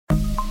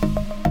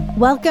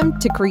Welcome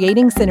to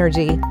Creating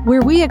Synergy,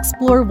 where we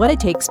explore what it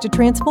takes to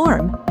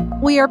transform.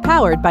 We are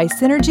powered by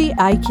Synergy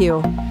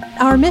IQ.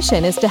 Our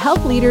mission is to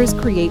help leaders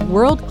create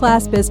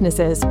world-class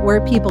businesses where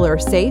people are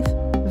safe,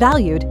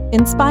 valued,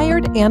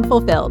 inspired, and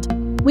fulfilled.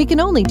 We can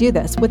only do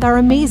this with our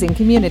amazing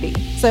community.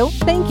 So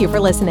thank you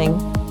for listening.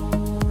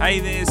 Hey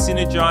there,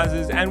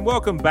 Synergizers, and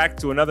welcome back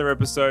to another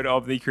episode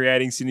of the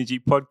Creating Synergy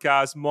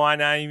podcast. My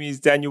name is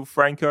Daniel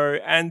Franco,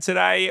 and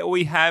today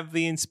we have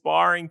the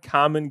inspiring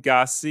Carmen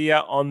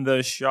Garcia on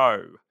the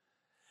show.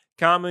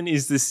 Carmen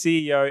is the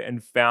CEO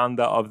and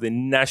founder of the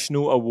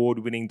national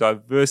award-winning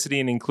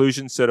diversity and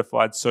inclusion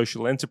certified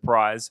social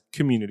enterprise,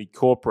 Community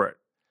Corporate.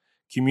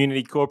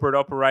 Community Corporate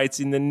operates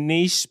in the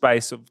niche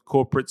space of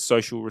corporate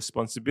social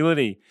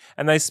responsibility,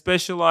 and they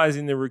specialize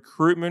in the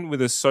recruitment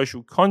with a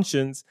social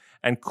conscience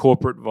and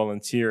corporate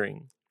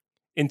volunteering.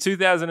 In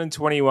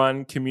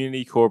 2021,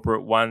 Community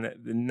Corporate won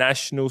the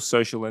National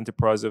Social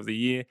Enterprise of the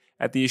Year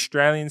at the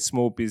Australian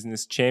Small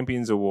Business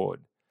Champions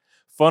Award.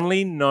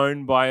 Fondly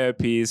known by her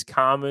peers,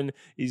 Carmen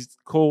is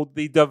called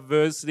the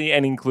Diversity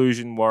and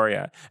Inclusion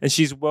Warrior, and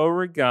she's well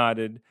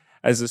regarded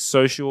as a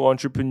social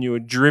entrepreneur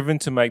driven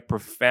to make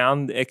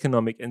profound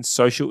economic and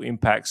social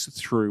impacts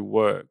through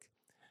work.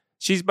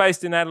 She's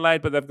based in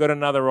Adelaide, but they've got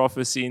another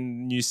office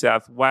in New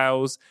South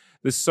Wales.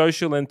 The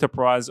social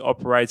enterprise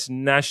operates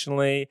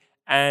nationally,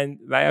 and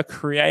they are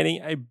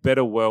creating a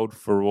better world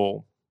for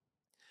all.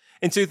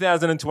 In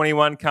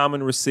 2021,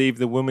 Carmen received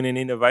the Women in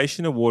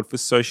Innovation Award for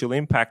Social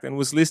Impact and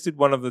was listed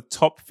one of the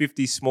top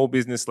 50 small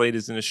business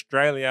leaders in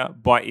Australia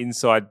by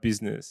Inside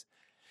Business.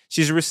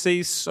 She's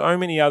received so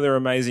many other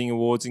amazing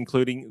awards,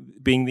 including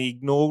being the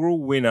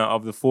inaugural winner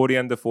of the 40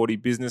 Under 40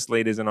 Business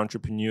Leaders and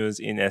Entrepreneurs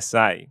in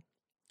SA.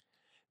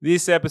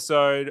 This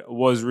episode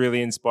was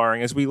really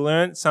inspiring as we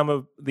learned some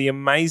of the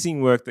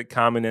amazing work that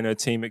Carmen and her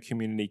team at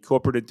Community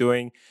Corporate are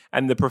doing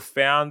and the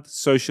profound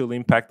social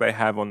impact they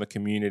have on the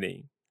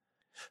community.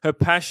 Her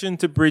passion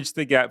to bridge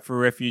the gap for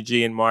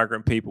refugee and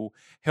migrant people,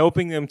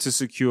 helping them to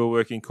secure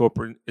work in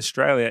corporate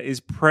Australia, is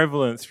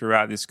prevalent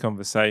throughout this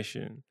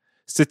conversation.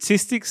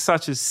 Statistics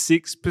such as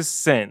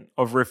 6%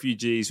 of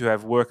refugees who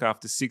have work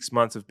after 6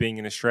 months of being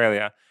in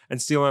Australia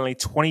and still only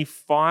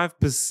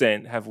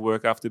 25% have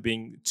work after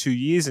being 2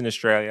 years in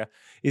Australia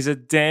is a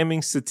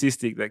damning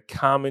statistic that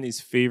Carmen is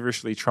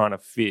feverishly trying to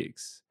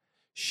fix.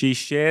 She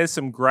shares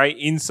some great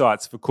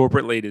insights for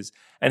corporate leaders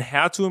and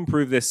how to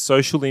improve their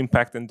social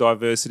impact and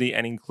diversity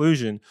and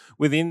inclusion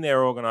within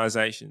their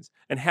organizations,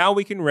 and how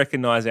we can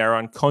recognize our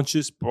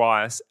unconscious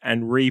bias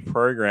and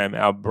reprogram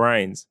our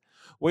brains.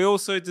 We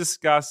also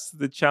discuss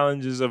the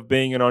challenges of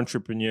being an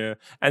entrepreneur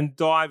and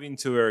dive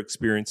into her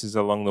experiences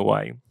along the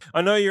way.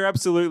 I know you're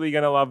absolutely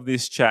going to love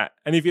this chat.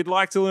 And if you'd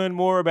like to learn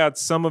more about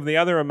some of the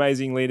other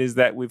amazing leaders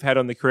that we've had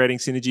on the Creating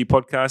Synergy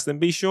podcast, then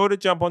be sure to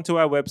jump onto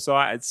our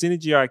website at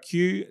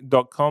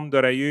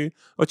synergyiq.com.au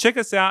or check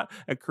us out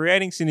at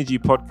Creating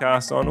Synergy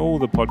Podcast on all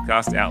the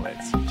podcast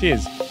outlets.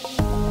 Cheers.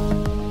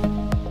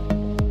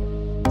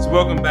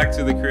 Welcome back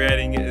to the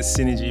Creating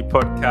Synergy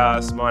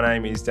podcast. My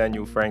name is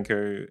Daniel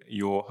Franco,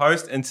 your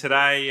host, and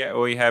today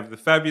we have the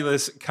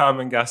fabulous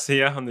Carmen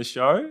Garcia on the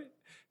show.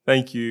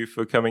 Thank you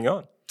for coming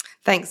on.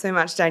 Thanks so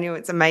much, Daniel.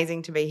 It's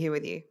amazing to be here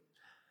with you.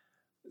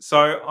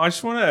 So I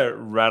just want to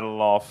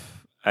rattle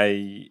off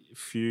a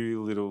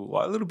few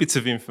little bits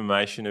of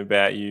information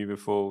about you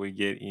before we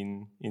get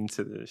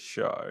into the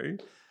show.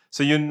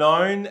 So you're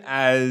known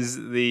as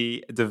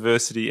the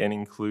Diversity and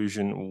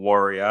Inclusion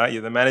Warrior.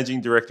 You're the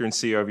Managing Director and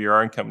CEO of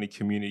your own company,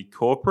 Community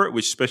Corporate,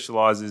 which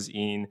specialises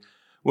in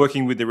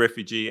working with the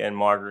refugee and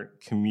migrant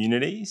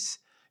communities.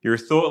 You're a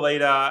thought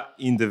leader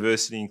in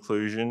diversity and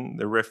inclusion,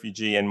 the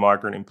refugee and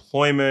migrant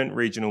employment,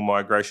 regional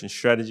migration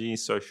strategy,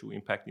 social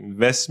impact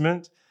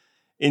investment.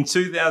 In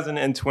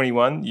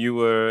 2021, you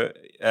were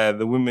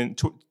the Women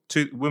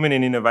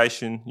in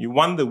Innovation. You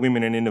won the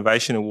Women in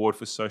Innovation Award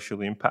for Social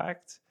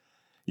Impact.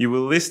 You were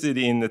listed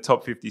in the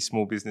top 50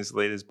 small business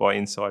leaders by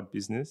Inside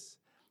Business.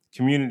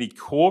 Community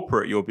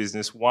Corporate, your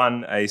business,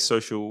 won a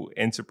social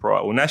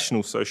enterprise or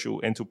National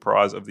Social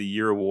Enterprise of the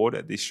Year award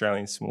at the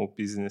Australian Small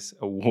Business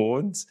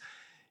Awards.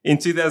 In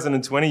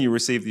 2020, you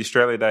received the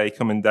Australia Day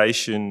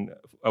Commendation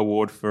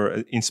Award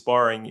for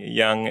inspiring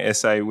young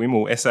SA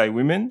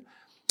women.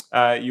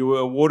 You were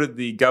awarded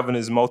the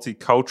Governor's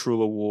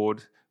Multicultural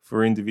Award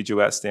for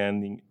individual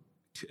outstanding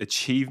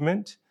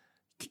achievement.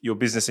 Your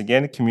business,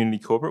 again, Community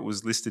Corporate,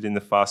 was listed in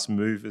the Fast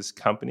Movers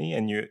company,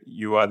 and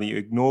you are the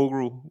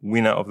inaugural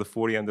winner of the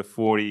 40 Under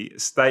 40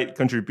 State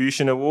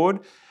Contribution Award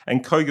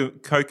and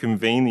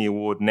co-convene the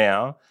award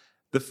now.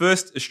 The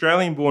first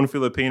Australian-born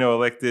Filipino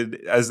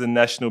elected as the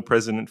national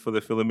president for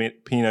the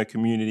Filipino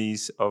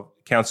Communities of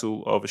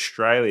Council of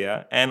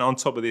Australia, and on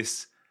top of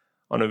this,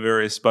 on a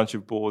various bunch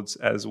of boards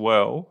as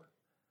well.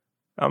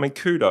 I mean,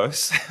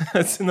 kudos.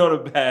 It's not a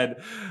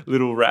bad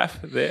little rap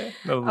there.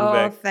 Not a little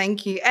bad.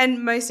 Thank you.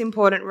 And most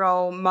important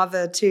role,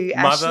 mother to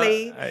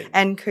Ashley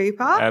and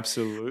Cooper.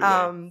 Absolutely.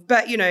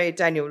 But,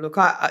 Daniel, look,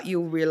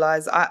 you'll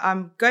realise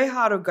I'm go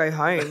hard or go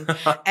home.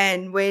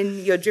 And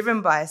when you're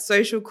driven by a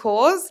social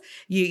cause,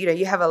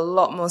 you have a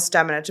lot more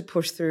stamina to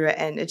push through it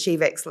and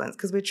achieve excellence,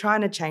 because we're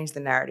trying to change the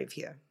narrative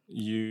here.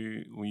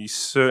 You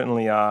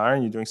certainly are,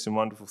 and you're doing some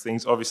wonderful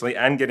things, obviously,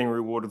 and getting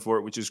rewarded for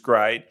it, which is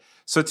great.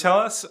 So tell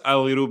us a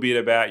little bit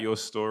about your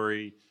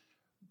story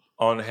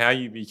on how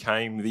you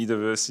became the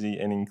diversity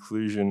and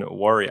inclusion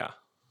warrior.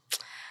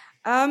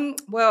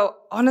 Well,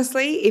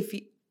 honestly,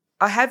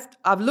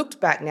 I've looked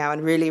back now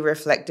and really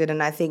reflected,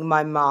 and I think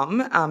my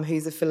mum,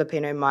 who's a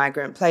Filipino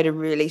migrant, played a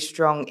really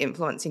strong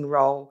influencing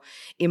role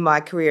in my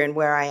career and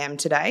where I am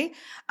today.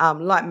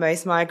 Like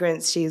most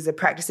migrants, she's a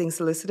practicing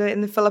solicitor in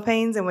the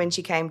Philippines, and when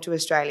she came to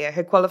Australia,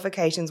 her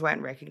qualifications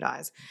weren't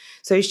recognised.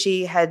 So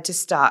she had to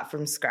start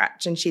from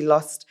scratch, and she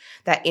lost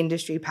that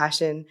industry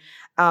passion.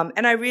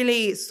 And I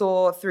really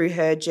saw through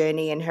her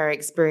journey and her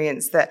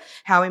experience that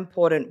how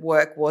important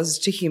work was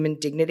to human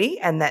dignity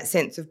and that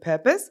sense of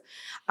purpose.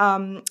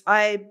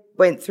 I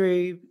went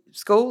through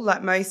school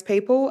like most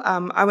people.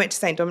 I went to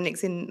St.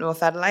 Dominic's in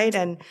North Adelaide,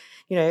 and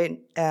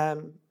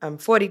I'm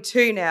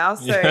 42 now.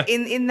 So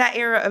in that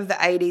era of the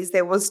 80s,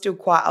 there was still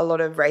quite a lot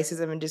of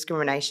racism and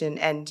discrimination.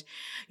 And,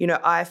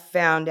 I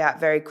found out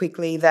very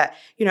quickly that,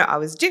 I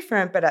was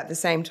different, but at the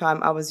same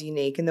time, I was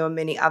unique. And there were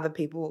many other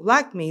people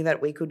like me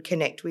that we could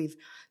connect with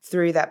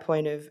through that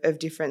point of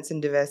difference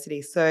and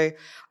diversity. So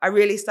I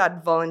really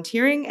started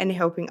volunteering and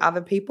helping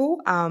other people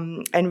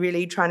and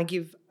really trying to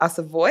give us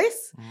a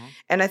voice. Mm-hmm.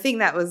 And I think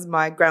that was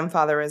my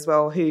grandfather as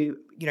well, who,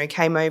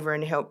 came over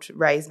and helped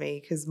raise me,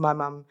 because my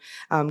mum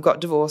got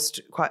divorced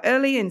quite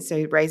early, and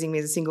so raising me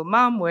as a single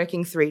mum,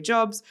 working 3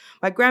 jobs.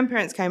 My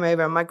grandparents came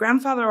over, and my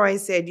grandfather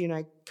always said,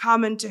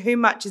 Carmen, to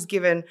whom much is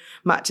given,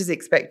 much is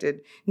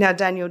expected. Now,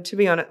 Daniel, to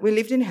be honest, we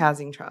lived in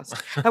housing trust.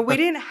 And we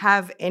didn't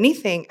have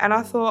anything. And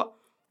I thought,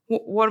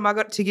 what am I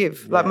got to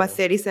give? Like my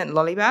 30-cent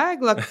lolly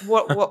bag? Like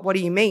what do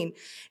you mean?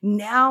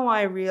 Now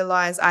I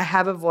realise I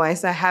have a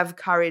voice, I have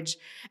courage,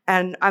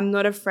 and I'm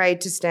not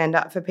afraid to stand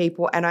up for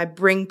people, and I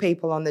bring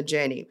people on the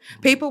journey.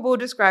 People will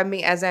describe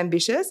me as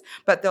ambitious,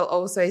 but they'll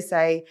also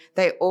say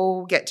they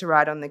all get to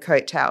ride on the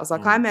coattails.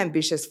 Like I'm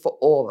ambitious for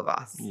all of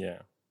us. Yeah,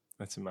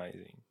 that's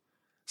amazing.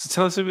 So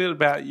tell us a bit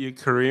about your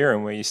career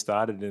and where you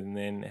started, and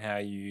then how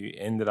you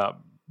ended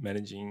up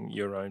managing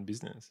your own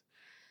business.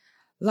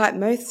 Like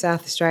most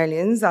South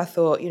Australians, I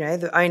thought,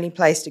 the only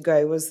place to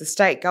go was the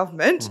state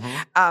government.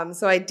 Mm-hmm.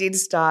 So I did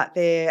start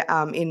there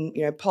in,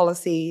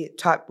 policy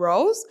type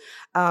roles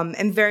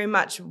and very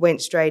much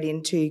went straight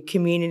into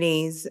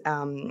communities,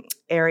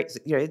 areas,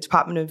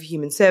 Department of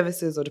Human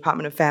Services or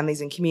Department of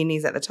Families and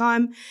Communities at the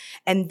time,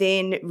 and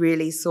then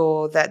really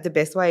saw that the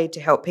best way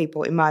to help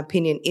people, in my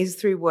opinion, is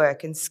through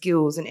work and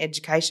skills and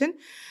education.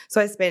 So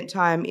I spent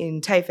time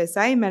in TAFE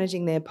SA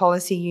managing their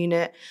policy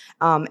unit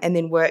and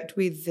then worked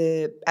with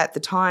at the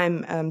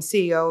time,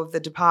 CEO of the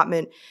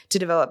department to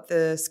develop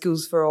the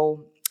Skills for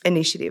All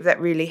initiative that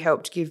really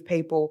helped give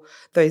people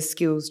those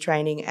skills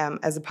training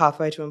as a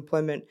pathway to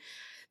employment.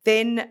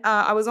 Then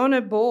I was on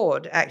a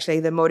board, actually,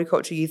 the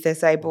Multicultural Youth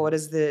SA board,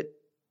 as the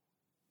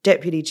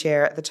deputy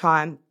chair at the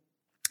time.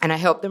 And I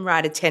helped them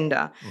write a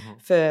tender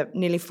for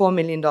nearly $4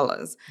 million.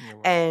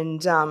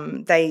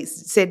 And they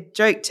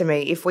joked to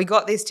me, if we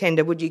got this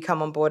tender, would you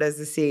come on board as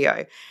the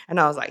CEO? And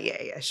I was like,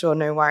 yeah, sure,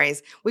 no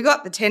worries. We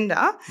got the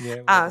tender.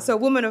 So a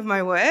woman of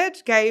my word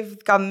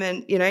gave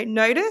government,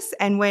 notice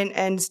and went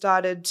and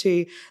started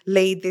to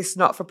lead this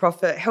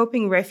not-for-profit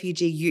helping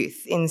refugee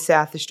youth in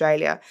South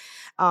Australia.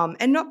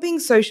 And not being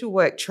social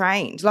work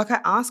trained. Like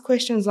I ask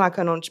questions like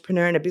an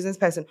entrepreneur and a business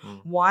person,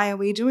 why are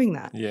we doing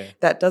that? Yeah.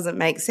 That doesn't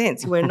make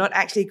sense. We're not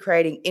actually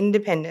creating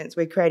independence,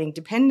 we're creating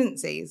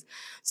dependencies.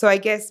 So I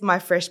guess my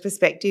fresh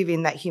perspective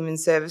in that human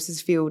services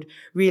field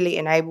really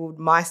enabled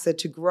MISA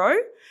to grow.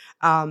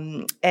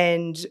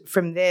 And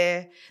from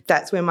there,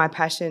 that's where my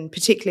passion,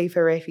 particularly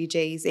for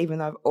refugees, even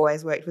though I've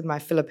always worked with my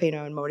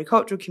Filipino and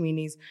multicultural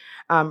communities,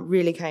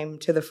 really came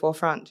to the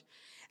forefront.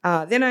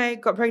 Then I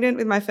got pregnant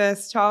with my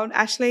first child,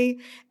 Ashley,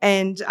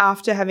 and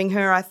after having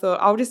her, I thought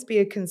I'll just be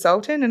a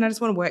consultant and I just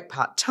want to work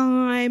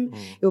part-time.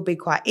 It'll be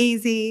quite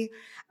easy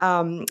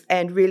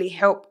and really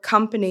help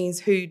companies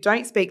who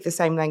don't speak the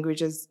same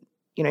language as,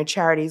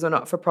 charities or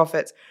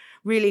not-for-profits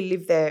really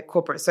live their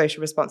corporate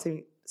social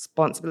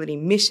responsibility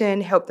mission,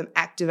 help them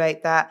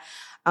activate that.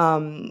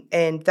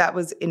 And that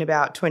was in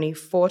about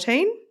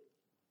 2014.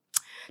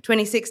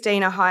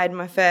 2016, I hired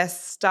my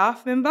first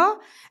staff member,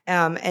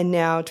 and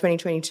now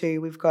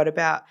 2022, we've got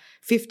about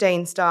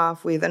 15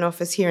 staff with an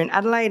office here in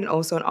Adelaide and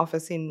also an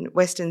office in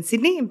Western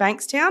Sydney in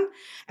Bankstown,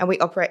 and we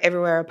operate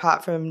everywhere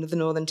apart from the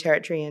Northern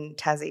Territory and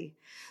Tassie.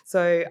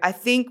 So I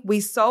think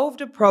we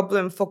solved a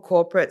problem for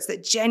corporates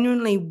that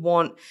genuinely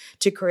want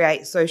to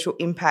create social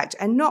impact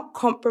and not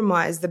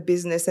compromise the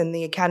business and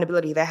the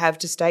accountability they have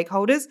to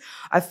stakeholders.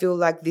 I feel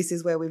like this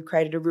is where we've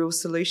created a real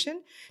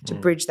solution to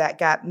bridge that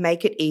gap,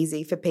 make it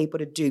easy for people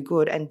to do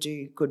good and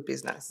do good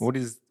business. What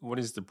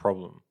is the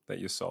problem that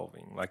you're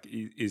solving? Like,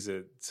 is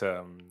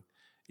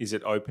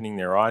it opening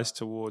their eyes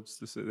towards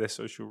their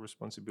social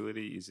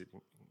responsibility? Is it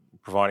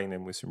providing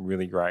them with some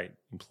really great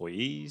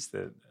employees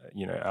that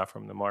are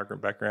from the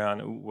migrant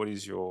background? What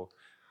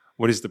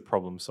is the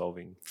problem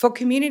solving? For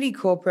community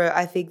corporate,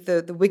 I think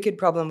the wicked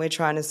problem we're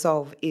trying to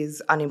solve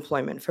is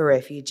unemployment for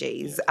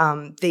refugees.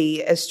 Yeah.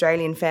 The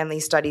Australian Family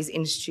Studies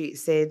Institute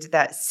said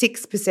that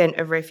 6%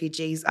 of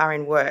refugees are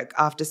in work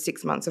after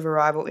 6 months of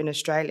arrival in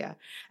Australia.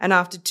 And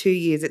after 2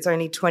 years, it's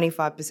only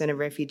 25% of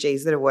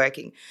refugees that are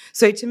working.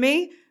 So to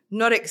me,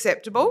 not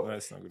acceptable.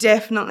 Not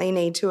definitely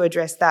need to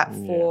address that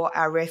for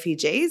our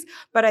refugees.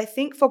 But I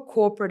think for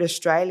corporate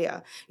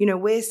Australia,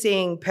 we're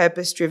seeing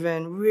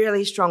purpose-driven,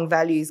 really strong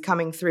values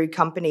coming through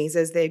companies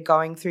as they're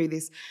going through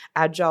this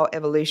agile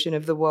evolution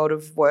of the world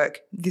of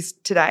work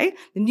today,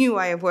 the new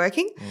way of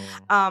working.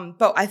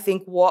 But I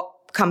think what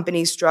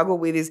companies struggle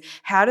with is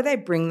how do they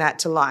bring that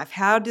to life?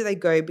 How do they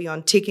go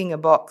beyond ticking a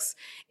box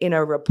in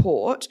a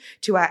report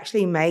to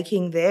actually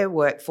making their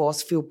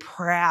workforce feel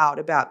proud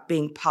about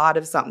being part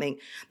of something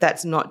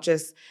that's not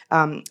just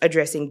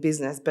addressing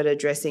business but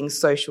addressing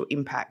social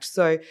impact?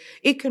 So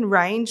it can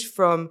range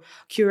from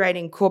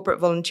curating corporate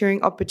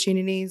volunteering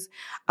opportunities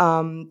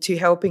to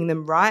helping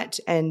them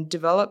write and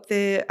develop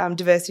their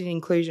diversity and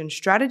inclusion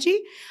strategy.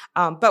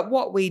 But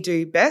what we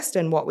do best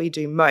and what we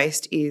do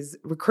most is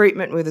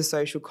recruitment with a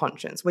social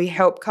conscience. We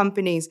help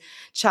companies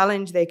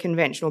challenge their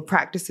conventional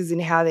practices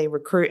in how they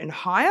recruit and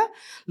hire,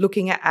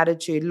 looking at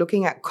attitude,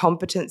 looking at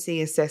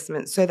competency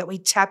assessments so that we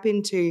tap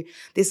into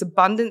this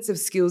abundance of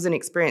skills and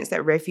experience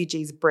that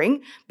refugees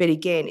bring. But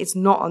again, it's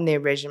not on their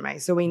resume.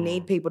 So we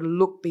need people to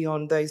look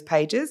beyond those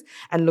pages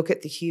and look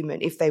at the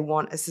human. If they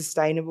want a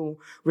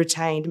sustainable,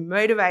 retained,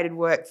 motivated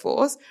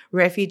workforce,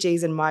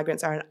 refugees and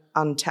migrants are an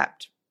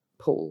untapped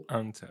pool.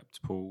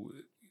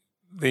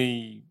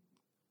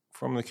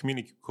 From the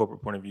community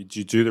corporate point of view, do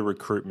you do the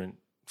recruitment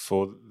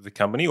for the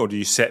company or do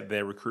you set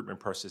their recruitment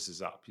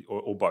processes up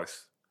or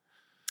both?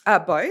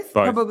 Both,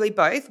 probably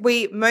both.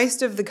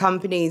 Most of the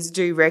companies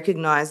do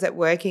recognise that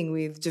working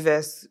with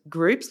diverse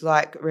groups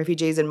like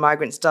refugees and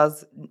migrants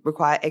does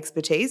require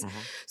expertise.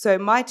 So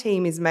my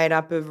team is made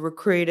up of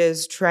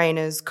recruiters,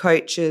 trainers,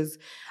 coaches.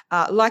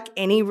 Like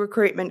any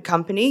recruitment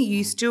company,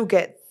 you still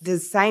get the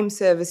same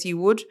service you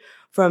would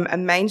from a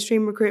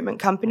mainstream recruitment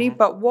company.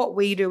 But what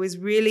we do is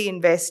really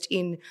invest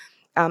in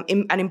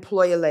an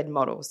employer-led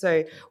model.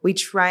 So we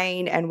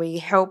train and we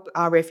help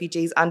our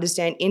refugees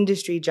understand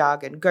industry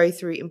jargon, go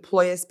through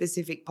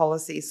employer-specific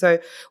policies. So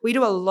we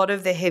do a lot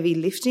of the heavy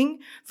lifting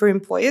for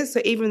employers.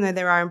 So even though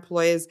there are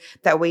employers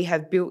that we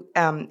have built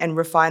and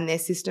refined their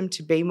system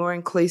to be more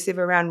inclusive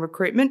around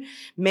recruitment,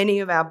 many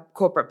of our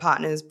corporate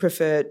partners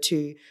prefer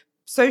to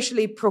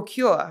socially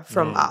procure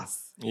from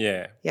us.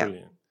 Yeah,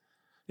 brilliant.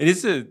 It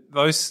is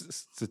those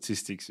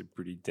statistics are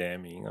pretty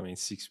damning. I mean,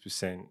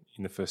 6%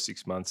 in the first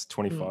 6 months,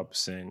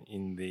 25%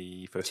 in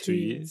the first 2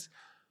 years.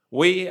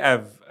 We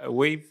had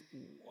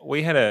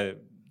a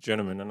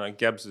gentleman, I know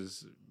Gabs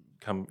has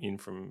come in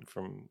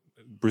from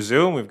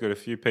Brazil, and we've got a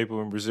few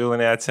people in Brazil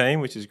in our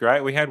team, which is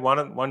great. We had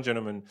one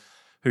gentleman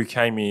who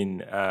came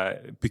in,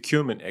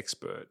 procurement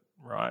expert.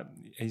 Right,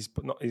 he's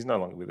no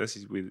longer with us.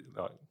 He's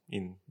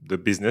in the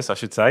business, I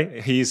should say.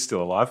 He is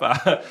still alive.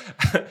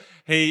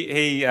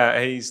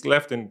 He's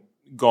left and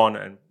gone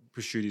and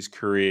pursued his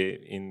career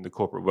in the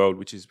corporate world,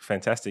 which is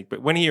fantastic.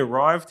 But when he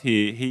arrived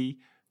here, he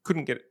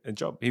couldn't get a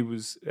job. He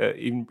was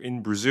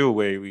in Brazil,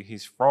 where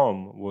he's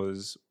from,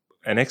 was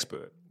an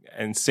expert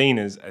and seen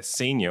as a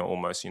senior,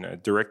 almost,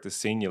 director,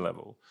 senior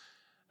level.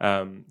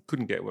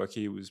 Couldn't get work.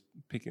 He was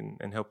picking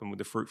and helping with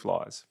the fruit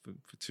flies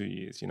for 2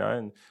 years, And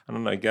I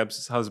don't know,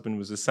 Gab's husband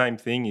was the same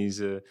thing. He's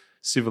a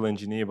civil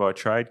engineer by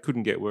trade,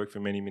 couldn't get work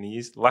for many, many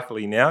years.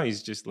 Luckily now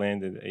he's just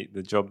landed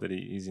the job that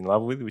he's in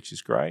love with, which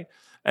is great.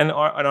 And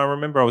I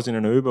remember I was in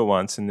an Uber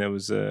once and there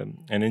was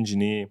an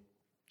engineer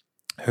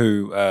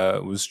who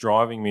was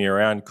driving me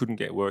around, couldn't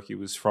get work. He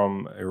was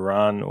from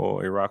Iran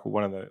or Iraq or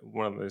one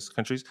of those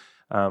countries.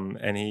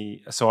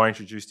 So I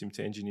introduced him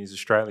to Engineers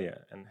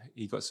Australia, and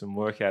he got some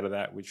work out of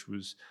that, which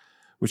was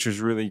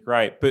really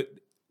great. But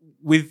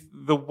with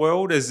the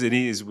world as it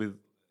is,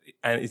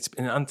 and it's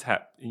an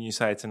untapped, and you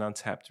say it's an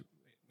untapped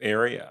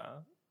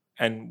area,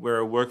 and we're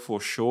a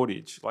workforce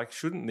shortage. Like,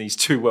 shouldn't these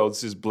two worlds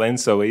just blend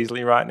so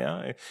easily right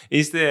now?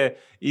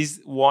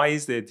 Why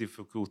is there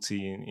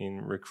difficulty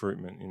in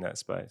recruitment in that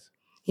space?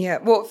 Yeah,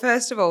 well,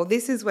 first of all,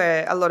 this is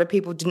where a lot of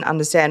people didn't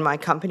understand my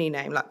company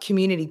name, like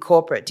community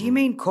corporate. Do you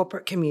mean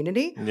corporate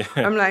community? Yeah.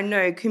 I'm like,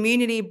 no,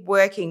 community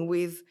working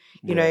with,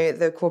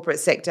 the corporate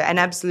sector. And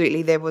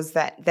absolutely there was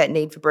that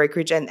need for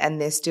brokerage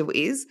and there still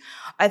is.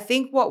 I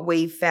think what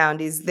we've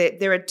found is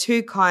that there are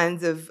two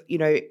kinds of,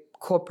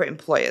 corporate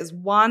employers.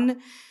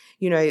 One,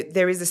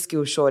 there is a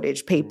skill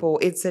shortage.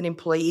 It's an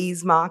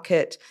employees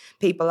market.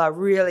 People are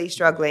really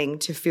struggling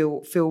to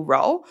fill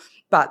role,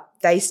 but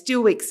they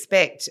still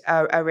expect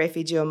a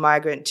refugee or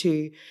migrant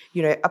to,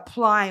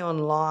 apply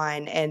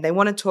online, and they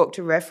want to talk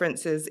to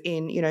references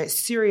in,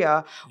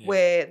 Syria,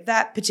 where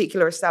that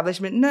particular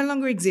establishment no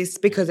longer exists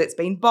because it's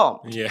been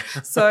bombed. Yeah.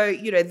 So,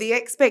 the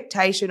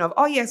expectation of,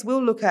 oh, yes,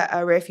 we'll look at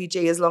a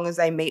refugee as long as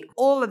they meet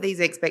all of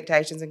these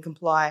expectations and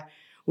comply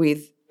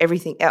with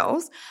everything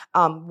else,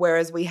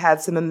 whereas we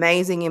have some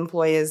amazing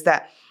employers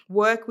that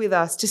work with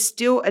us to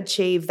still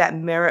achieve that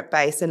merit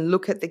base and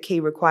look at the key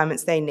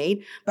requirements they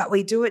need, but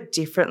we do it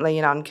differently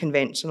and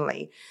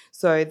unconventionally.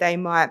 So they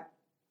might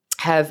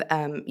have,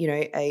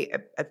 a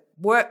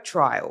work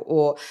trial,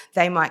 or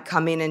they might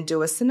come in and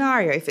do a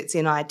scenario. If it's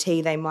in IT,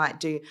 they might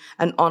do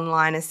an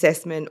online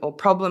assessment or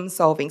problem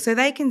solving, so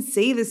they can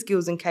see the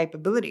skills and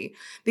capability.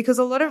 Because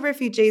a lot of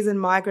refugees and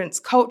migrants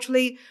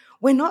culturally,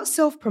 we're not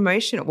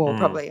self-promotional. Well,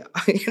 probably,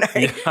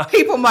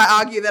 people might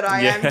argue that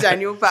I am,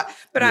 Daniel, but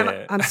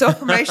I'm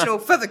self-promotional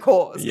for the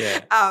cause.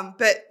 Yeah.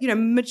 But,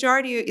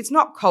 majority, it's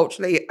not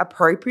culturally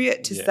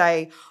appropriate to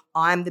say,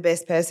 I'm the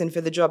best person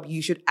for the job,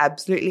 you should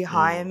absolutely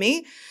hire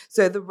me.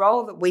 So the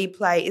role that we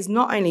play is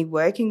not only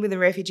working with a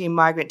refugee and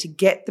migrant to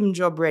get them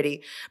job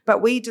ready,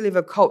 but we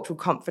deliver cultural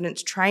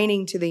confidence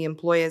training to the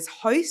employers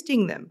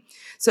hosting them.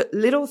 So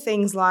little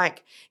things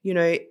like,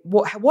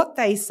 what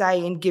they say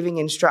in giving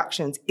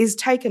instructions is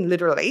taken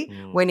literally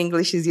when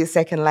English is your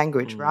second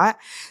language, right?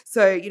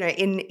 So,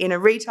 in a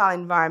retail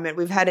environment,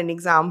 we've had an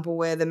example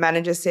where the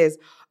manager says,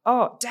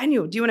 oh,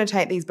 Daniel, do you want to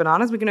take these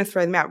bananas? We're going to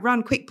throw them out.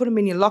 Run, quick, put them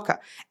in your locker.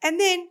 And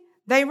then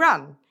they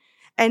run.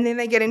 And then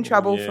they get in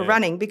trouble for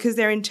running because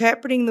they're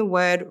interpreting the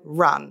word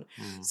run.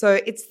 So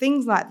it's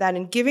things like that,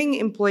 and giving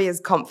employers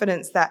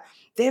confidence that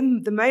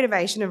the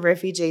motivation of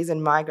refugees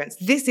and migrants,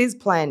 this is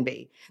plan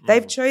B.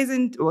 They've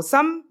chosen, or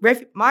some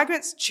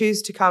migrants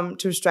choose to come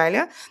to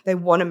Australia. They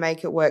want to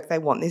make it work. They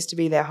want this to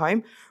be their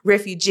home.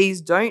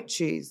 Refugees don't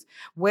choose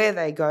where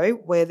they go,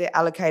 where they're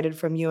allocated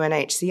from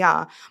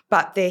UNHCR,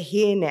 but they're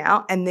here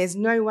now and there's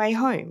no way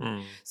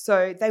home.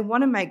 So they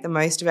want to make the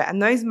most of it.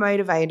 And those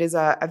motivators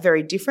are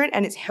very different,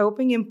 and it's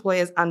helping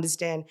employers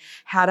understand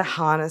how to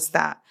harness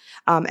that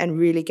and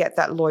really get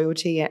that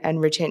loyalty and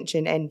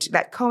retention, and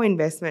that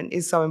co-investment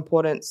is so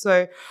important.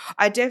 So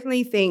I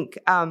definitely think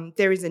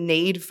there is a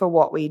need for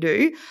what we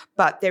do,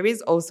 but there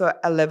is also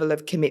a level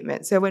of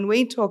commitment. So when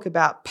we talk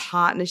about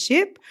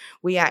partnership,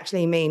 we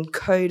actually mean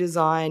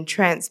co-design,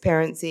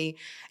 transparency,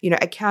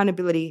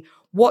 accountability.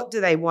 What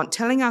do they want?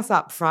 Telling us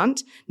up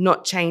front,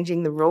 not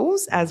changing the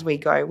rules as we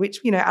go,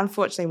 which,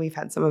 unfortunately we've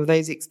had some of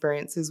those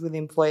experiences with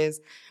employers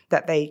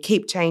that they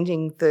keep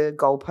changing the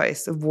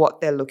goalposts of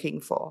what they're looking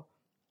for.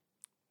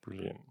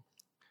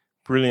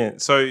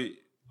 Brilliant. So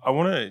I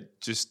want to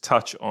just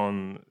touch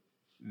on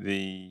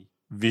the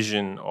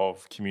vision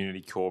of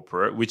Community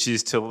Corporate, which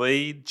is to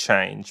lead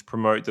change,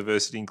 promote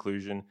diversity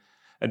inclusion,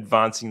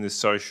 advancing the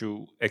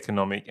social,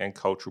 economic and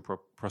cultural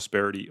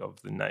prosperity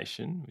of the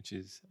nation, which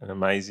is an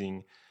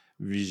amazing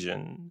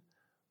vision.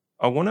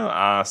 I want to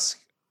ask,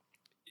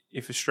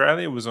 if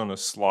Australia was on a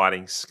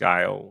sliding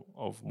scale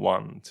of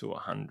 1 to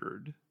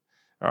 100,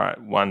 all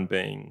right, 1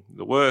 being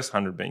the worst,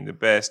 100 being the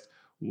best,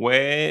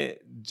 where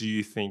do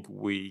you think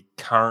we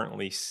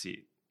currently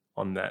sit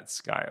on that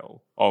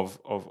scale of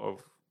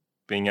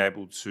being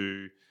able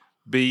to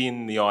be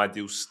in the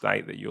ideal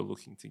state that you're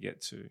looking to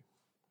get to?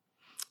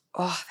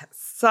 Oh,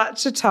 that's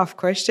such a tough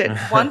question.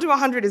 1 to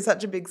 100 is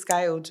such a big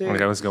scale too.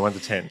 Okay, let's go 1 to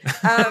 10.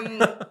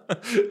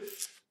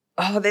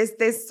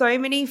 There's so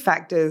many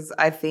factors,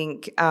 I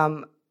think.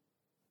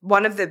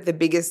 One of the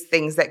biggest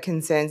things that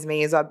concerns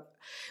me is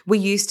we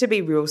used to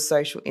be real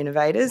social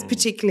innovators,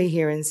 particularly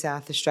here in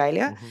South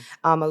Australia.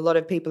 A lot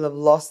of people have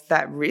lost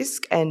that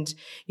risk, and,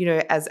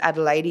 as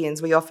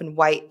Adelaideans, we often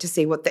wait to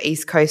see what the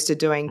East Coast are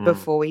doing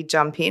before we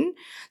jump in.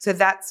 So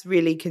that's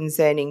really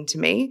concerning to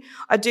me.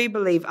 I do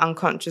believe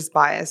unconscious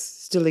bias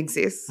still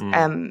exists,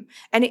 and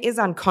it is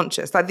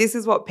unconscious. Like, this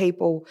is what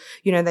people,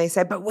 they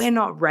say, but we're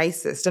not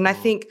racist. And I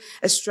think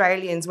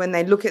Australians, when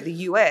they look at the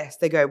US,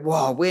 they go,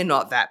 whoa, we're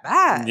not that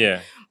bad.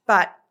 Yeah.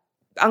 But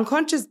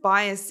unconscious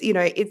bias,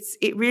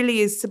 it really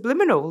is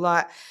subliminal.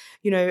 Like,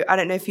 I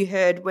don't know if you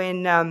heard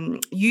when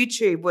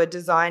YouTube were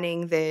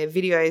designing their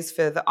videos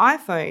for the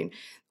iPhone,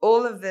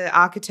 all of the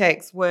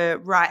architects were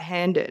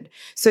right-handed.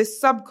 So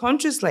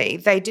subconsciously,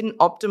 they didn't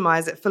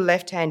optimize it for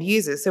left-hand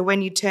users. So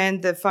when you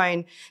turned the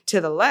phone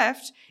to the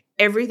left,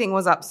 everything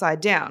was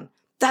upside down.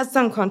 That's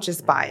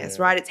unconscious bias,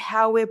 right? It's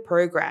how we're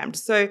programmed.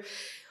 So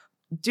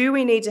do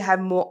we need to have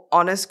more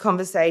honest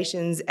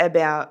conversations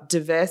about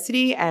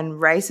diversity and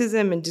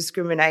racism and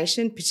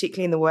discrimination,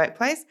 particularly in the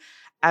workplace?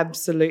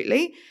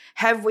 Absolutely.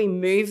 Have we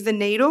moved the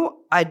needle?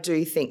 I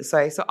do think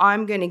so. So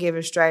I'm going to give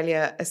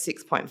Australia a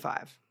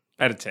 6.5.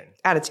 Out of 10?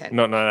 Out of 10.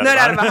 Not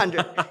out of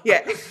 100.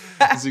 Yeah.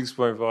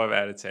 6.5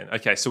 out of 10.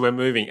 Okay, so we're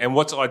moving. And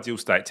what's ideal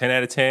state? 10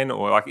 out of 10?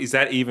 Or is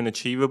that even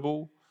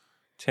achievable?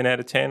 10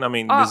 out of 10? I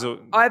mean,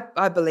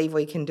 I believe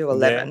we can do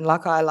 11. Yeah.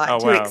 Like I like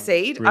to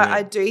exceed.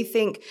 I do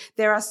think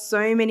there are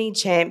so many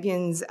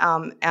champions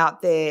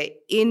out there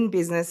in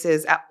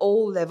businesses at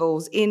all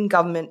levels, in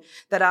government,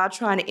 that are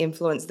trying to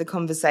influence the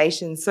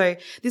conversation. So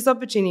this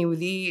opportunity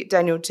with you,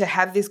 Daniel, to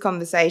have this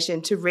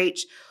conversation, to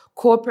reach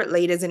corporate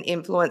leaders and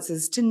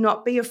influencers, to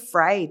not be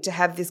afraid to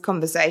have this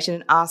conversation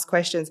and ask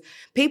questions.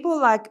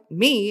 People like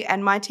me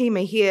and my team are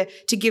here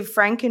to give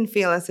frank and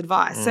fearless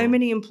advice. So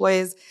many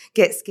employers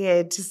get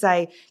scared to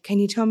say, can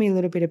you tell me a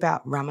little bit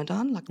about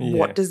Ramadan? Like,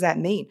 what does that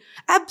mean?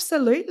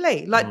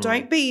 Absolutely. Like,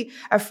 don't be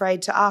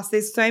afraid to ask.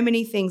 There's so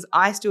many things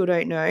I still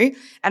don't know.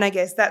 And I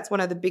guess that's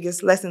one of the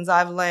biggest lessons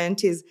I've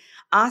learned is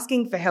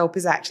asking for help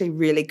is actually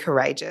really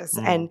courageous.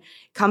 And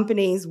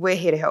companies, we're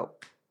here to help.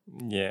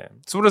 Yeah.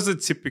 So what is a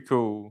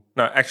typical –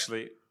 no,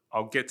 actually,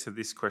 I'll get to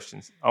this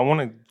question. I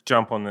want to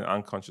jump on the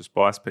unconscious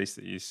bias piece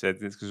that you said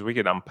because we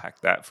could unpack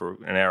that for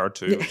an hour or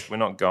two, which we're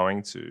not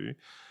going to.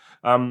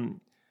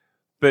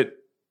 But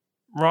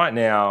right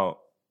now,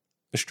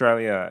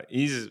 Australia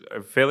is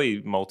a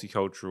fairly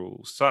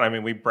multicultural society. I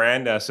mean, we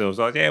brand ourselves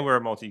like, yeah, we're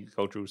a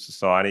multicultural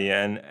society,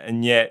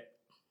 and yet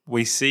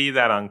we see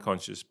that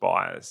unconscious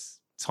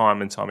bias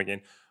time and time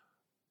again.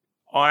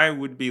 I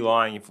would be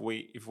lying if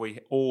we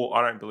all,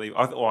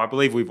 I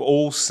believe we've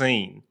all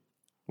seen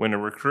when a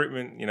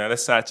recruitment,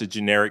 let's say it's a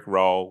generic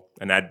role,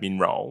 an admin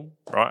role,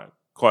 right?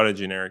 Quite a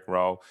generic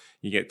role.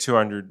 You get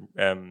 200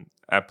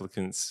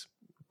 applicants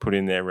put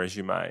in their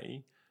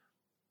resume.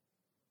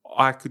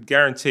 I could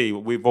guarantee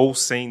we've all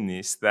seen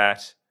this,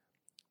 that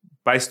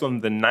based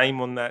on the name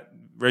on that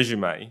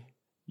resume,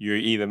 you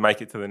either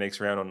make it to the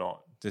next round or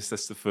not.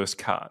 That's the first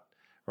cut,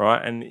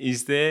 right? And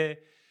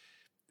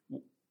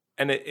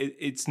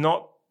it's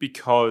not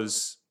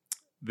because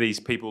these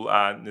people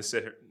are,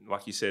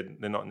 like you said,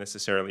 they're not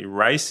necessarily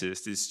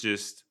racist. It's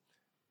just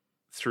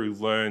through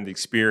learned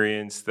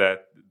experience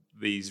that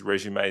these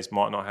resumes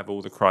might not have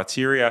all the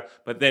criteria.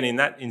 But then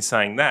in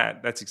saying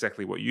that, that's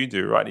exactly what you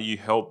do, right? You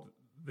help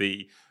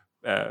the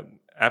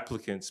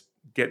applicants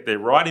get their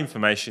right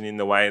information in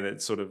the way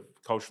that's sort of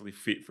culturally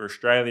fit for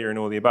Australia and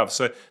all the above.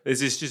 So there's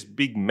this just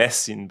big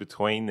mess in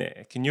between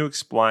there. Can you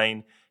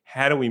explain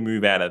how do we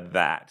move out of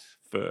that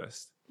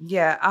first?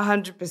 Yeah,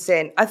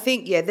 100%. I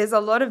think, there's a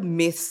lot of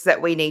myths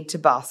that we need to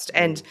bust.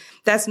 And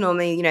that's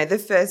normally, the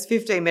first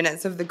 15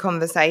 minutes of the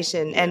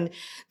conversation. Yeah. And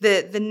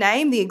the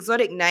name, the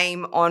exotic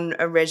name on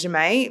a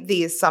resume,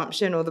 the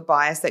assumption or the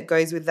bias that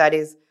goes with that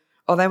is,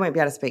 they won't be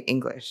able to speak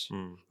English,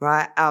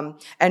 right?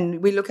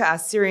 And we look at our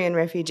Syrian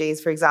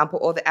refugees, for example,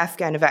 or the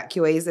Afghan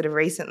evacuees that have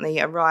recently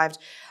arrived.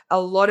 A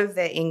lot of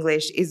their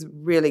English is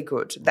really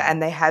good,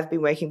 and they have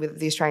been working with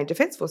the Australian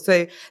Defence Force,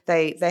 so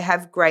they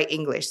have great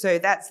English. So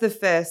that's the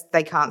first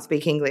they can't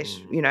speak English,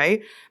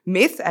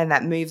 myth, and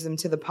that moves them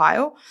to the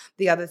pile.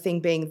 The other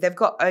thing being they've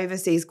got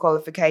overseas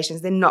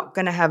qualifications. They're not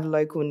going to have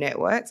local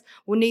networks.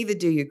 Well, neither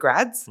do your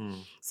grads.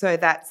 So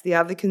that's the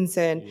other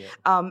concern.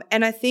 Yeah.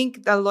 And I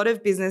think a lot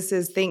of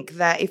businesses think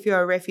that if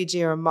you're a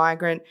refugee or a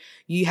migrant,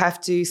 you have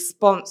to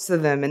sponsor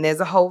them, and there's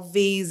a whole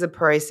visa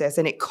process,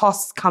 and it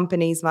costs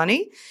companies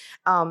money.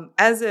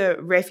 As a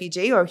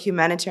refugee or a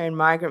humanitarian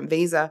migrant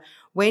visa,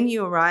 when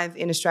you arrive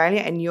in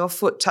Australia and your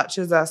foot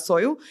touches our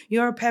soil,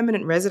 you're a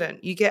permanent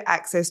resident. You get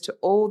access to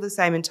all the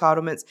same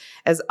entitlements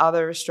as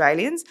other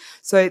Australians.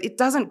 So it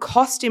doesn't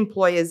cost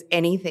employers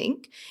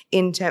anything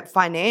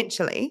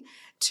financially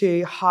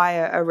to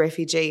hire a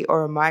refugee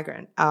or a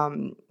migrant.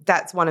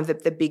 That's one of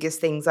the biggest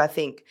things I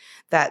think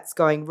that's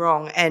going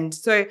wrong. And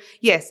so,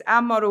 yes,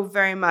 our model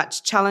very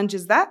much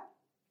challenges that.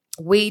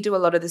 We do a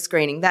lot of the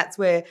screening. That's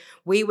where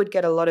we would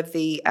get a lot of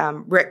the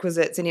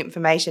requisites and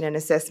information and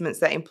assessments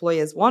that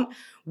employers want.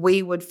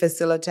 We would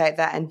facilitate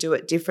that and do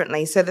it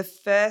differently. So the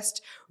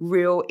first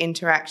real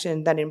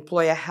interaction that an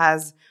employer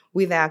has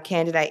with our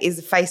candidate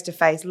is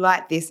face-to-face,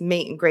 like this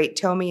meet and greet,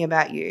 tell me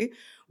about you.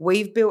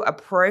 We've built a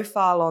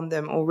profile on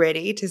them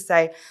already to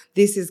say,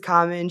 this is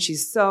Carmen.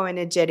 She's so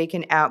energetic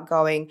and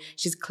outgoing.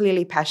 She's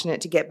clearly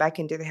passionate to get back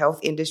into the health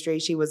industry.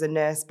 She was a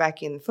nurse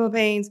back in the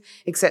Philippines,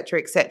 et cetera,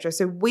 et cetera.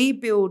 So we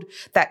build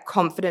that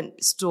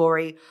confident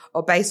story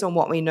or based on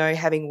what we know,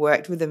 having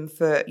worked with them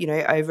for,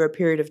 over a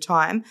period of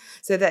time,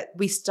 so that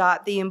we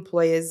start the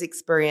employer's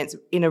experience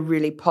in a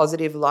really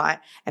positive light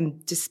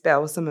and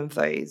dispel some of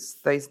those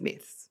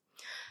myths.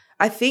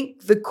 I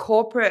think the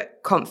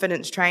corporate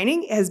confidence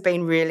training has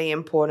been really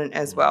important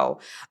as well.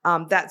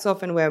 That's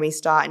often where we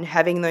start, and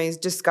having those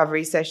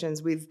discovery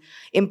sessions with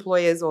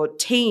employers or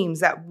teams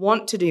that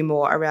want to do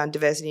more around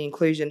diversity and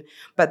inclusion,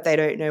 but they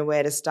don't know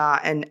where to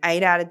start. And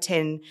 8 out of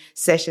 10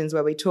 sessions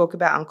where we talk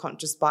about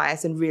unconscious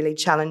bias and really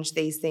challenge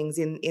these things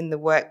in the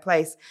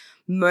workplace,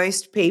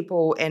 most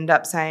people end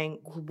up saying,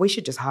 we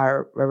should just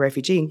hire a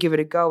refugee and give it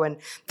a go. And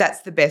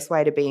that's the best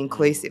way to be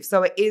inclusive.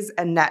 So it is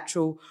a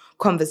natural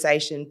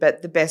conversation,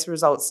 but the best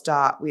results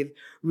start with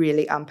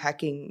really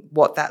unpacking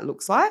what that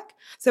looks like.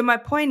 So my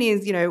point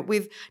is,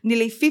 with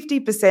nearly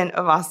 50%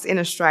 of us in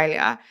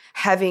Australia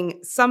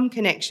having some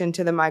connection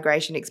to the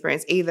migration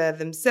experience, either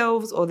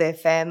themselves or their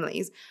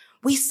families,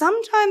 we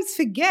sometimes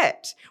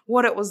forget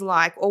what it was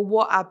like or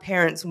what our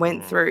parents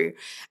went through.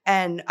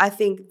 And I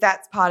think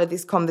that's part of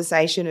this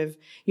conversation of,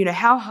 you know,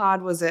 how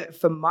hard was it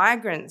for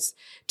migrants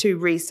to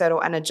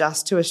resettle and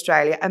adjust to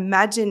Australia?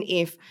 Imagine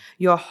if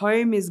your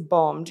home is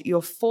bombed,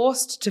 you're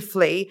forced to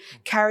flee,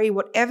 carry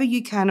whatever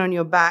you can on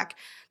your back,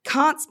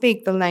 can't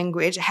speak the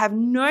language, have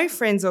no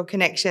friends or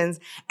connections,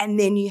 and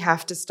then you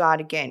have to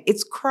start again.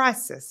 It's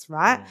crisis,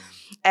 right?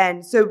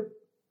 And so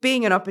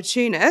being an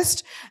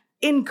opportunist,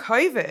 in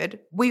COVID,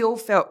 we all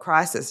felt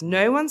crisis.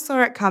 No one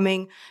saw it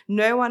coming.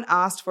 No one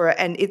asked for it.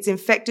 And it's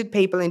infected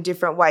people in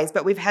different ways.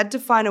 But we've had to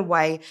find a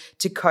way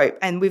to cope.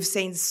 And we've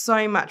seen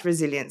so much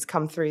resilience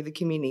come through the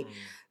community.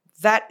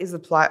 That is the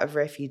plight of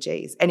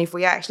refugees. And if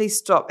we actually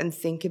stop and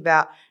think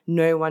about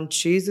no one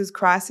chooses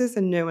crisis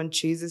and no one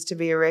chooses to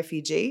be a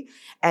refugee,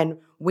 and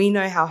we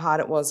know how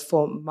hard it was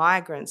for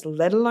migrants,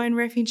 let alone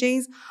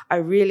refugees, I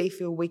really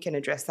feel we can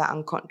address that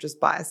unconscious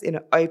bias in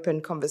an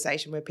open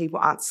conversation where people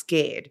aren't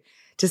scared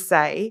to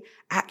say,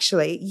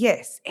 actually,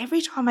 yes,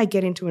 every time I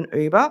get into an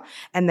Uber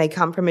and they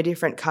come from a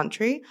different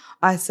country,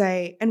 I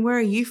say, and where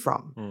are you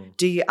from?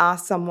 Do you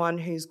ask someone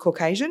who's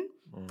Caucasian?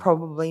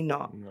 Probably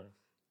not. No.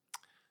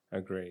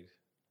 Agreed.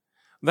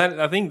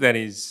 I think that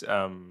is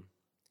a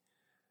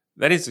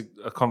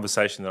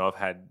conversation that I've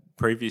had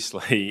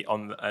previously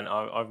and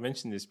I've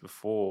mentioned this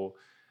before,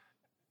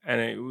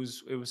 and it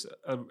was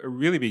a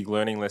really big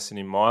learning lesson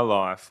in my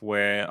life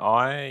where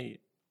I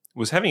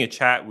was having a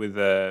chat with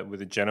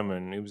a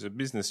gentleman. It was a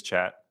business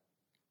chat,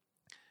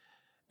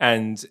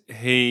 and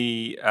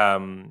I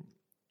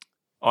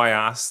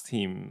asked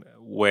him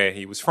where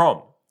he was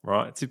from.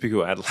 Right,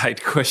 typical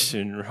Adelaide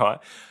question, right?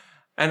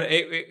 And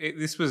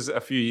this was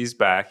a few years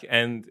back,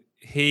 and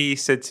he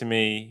said to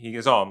me, he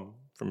goes, "Oh, I'm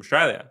from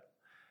Australia."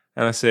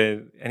 And I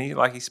said, and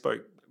he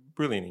spoke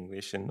brilliant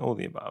English and all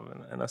the above.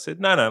 And I said,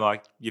 no,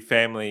 like your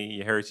family,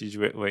 your heritage,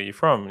 where you're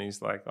from. And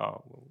he's like,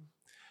 "Oh, well,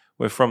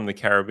 we're from the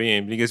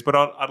Caribbean." But he goes, "But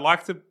I'd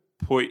like to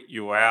put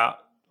you out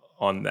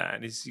on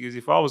that." He goes,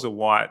 "If I was a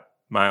white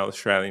male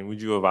Australian,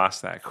 would you have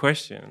asked that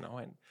question?" And I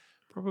went,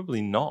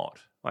 "Probably not.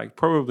 Like,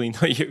 probably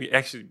not."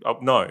 Actually,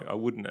 no, I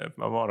wouldn't have.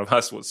 I might have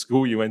asked what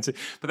school you went to.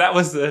 But that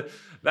was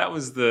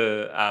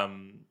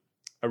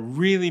a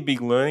really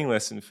big learning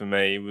lesson for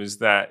me, was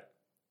that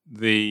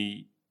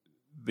the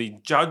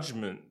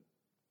judgment,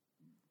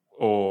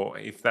 or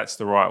if that's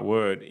the right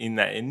word, in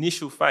that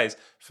initial phase,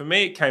 for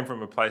me, it came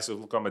from a place of,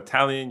 look, I'm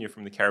Italian, you're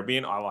from the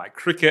Caribbean, I like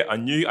cricket. I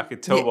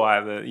could tell by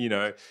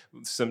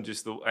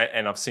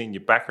and I've seen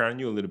your background, I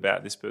knew a little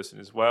about this person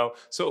as well.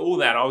 So all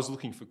that, I was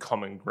looking for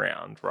common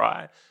ground,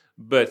 right?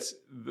 But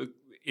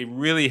it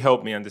really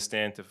helped me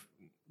understand to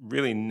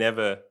really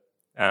never,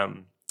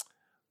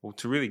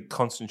 to really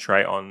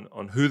concentrate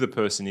on who the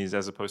person is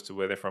as opposed to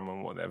where they're from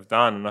and what they've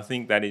done. And I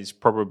think that is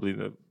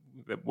probably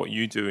what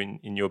you do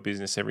in your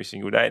business every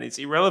single day. It's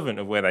irrelevant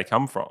of where they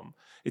come from.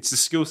 It's the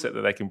skill set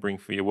that they can bring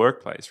for your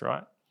workplace,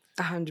 right?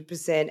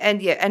 100%.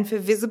 And for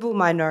visible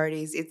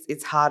minorities,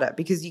 it's harder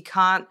because you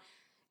can't,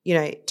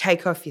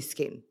 take off your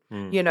skin.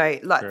 Like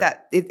correct.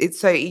 That. It's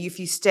so if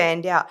you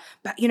stand out.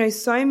 But,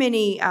 so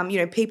many,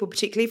 people,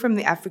 particularly from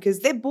the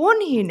Africas, they're born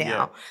here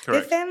now. Yeah,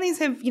 their families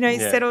have,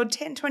 settled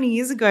 10, 20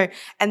 years ago,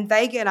 and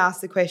they get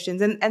asked the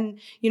questions. And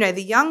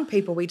the young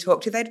people we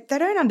talk to, they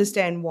don't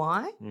understand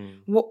why.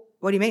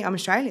 What do you mean? I'm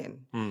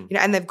Australian.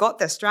 And they've got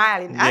the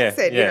Australian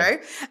accent,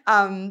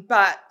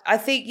 But I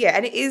think,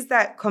 and it is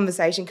that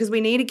conversation because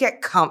we need to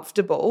get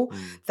comfortable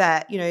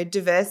that,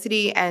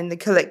 diversity and the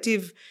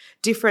collective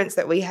difference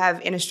that we have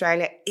in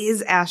Australia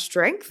is our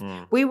strength.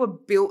 We were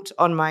built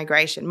on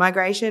migration.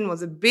 Migration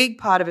was a big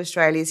part of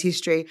Australia's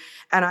history,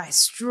 and I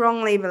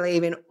strongly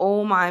believe in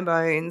all my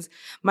bones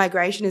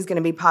migration is going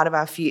to be part of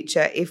our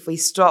future if we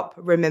stop,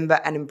 remember,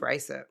 and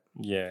embrace it.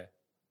 Yeah.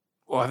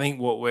 Well, I think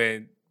what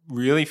we're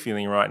really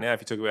feeling right now, if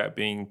you talk about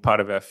being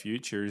part of our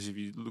future, is if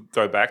you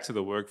go back to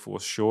the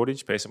workforce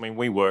shortage piece. I mean,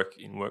 we work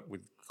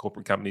with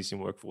corporate companies in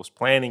workforce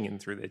planning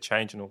and through their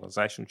change and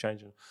organisational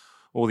change and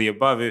all the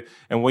above,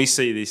 and we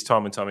see this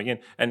time and time again.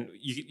 And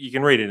you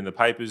can read it in the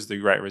papers, the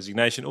Great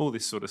Resignation, all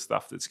this sort of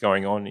stuff that's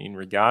going on in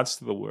regards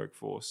to the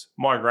workforce.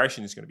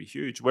 Migration is going to be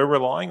huge. We're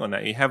relying on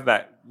that. You have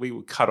that. We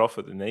were cut off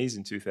at the knees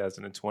in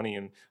 2020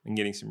 and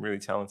getting some really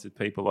talented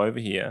people over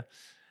here.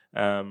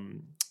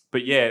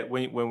 But yeah,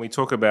 when we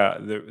talk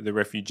about the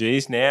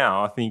refugees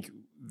now, I think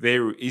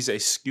there is a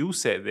skill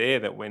set there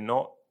that we're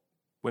not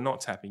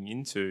tapping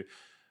into.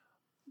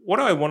 What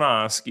I want to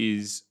ask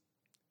is,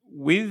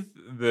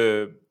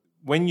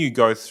 when you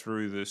go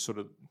through the sort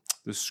of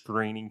the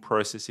screening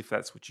process, if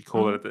that's what you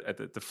call it,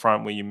 at the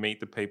front where you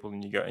meet the people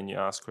and you go and you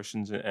ask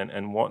questions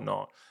and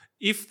whatnot,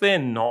 if they're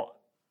not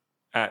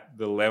at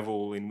the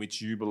level in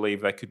which you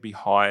believe they could be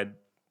hired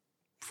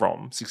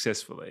from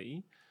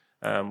successfully,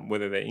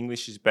 whether their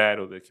English is bad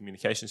or their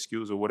communication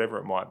skills or whatever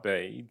it might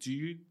be, do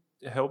you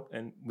help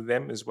with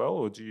them as well,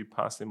 or do you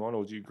pass them on,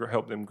 or do you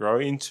help them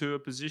grow into a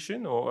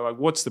position, or like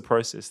what's the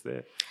process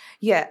there?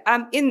 Yeah.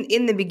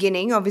 In the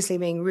beginning, obviously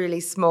being really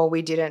small,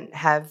 we didn't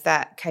have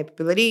that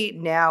capability.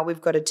 Now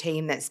we've got a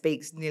team that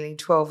speaks nearly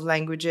 12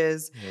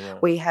 languages. Yeah.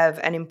 We have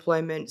an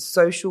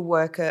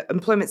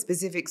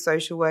employment-specific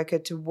social worker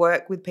to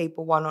work with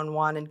people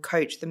one-on-one and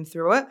coach them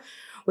through it.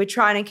 We're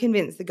trying to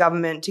convince the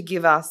government to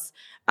give us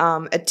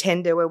a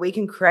tender where we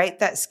can create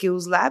that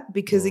skills lab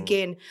because,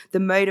 again, the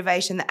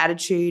motivation, the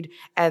attitude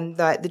and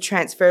the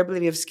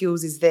transferability of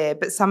skills is there.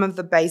 But some of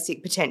the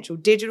basic potential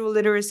digital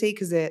literacy,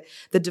 because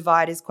the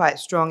divide is quite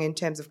strong in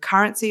terms of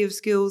currency of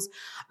skills,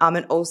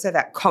 and also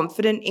that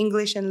confident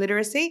English and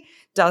literacy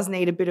does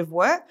need a bit of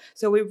work.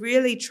 So we're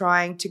really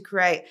trying to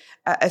create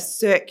a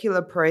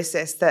circular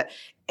process that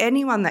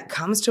anyone that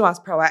comes to us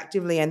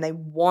proactively and they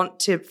want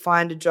to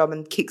find a job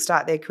and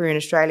kickstart their career in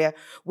Australia,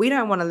 we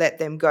don't want to let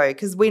them go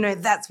because we know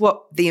that's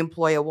what the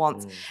employer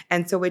wants.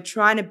 And so we're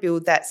trying to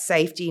build that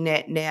safety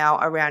net now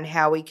around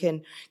how we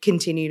can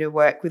continue to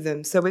work with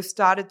them. So we've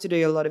started to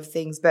do a lot of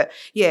things. But,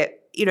 yeah,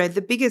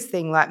 the biggest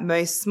thing, like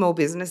most small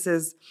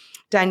businesses,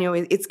 Daniel,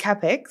 it's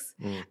CapEx.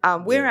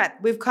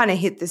 We've kind of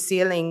hit the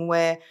ceiling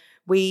where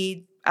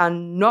we are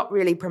not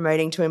really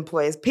promoting to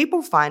employers.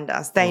 People find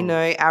us. They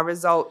know our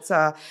results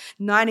are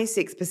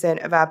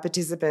 96% of our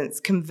participants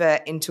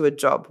convert into a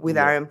job with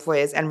our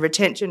employers, and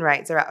retention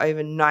rates are at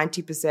over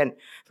 90%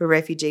 for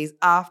refugees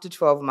after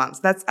 12 months.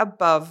 That's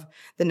above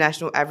the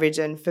national average.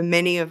 And for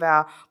many of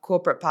our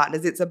corporate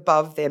partners, it's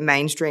above their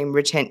mainstream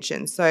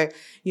retention. So,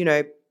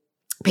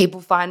 people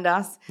find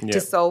us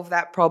to solve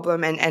that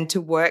problem and to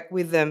work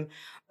with them.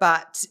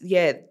 But,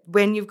 yeah,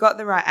 when you've got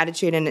the right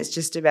attitude and it's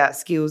just about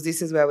skills,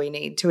 this is where we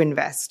need to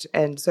invest.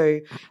 And so,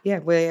 yeah,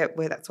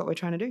 that's what we're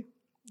trying to do.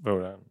 Well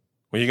done.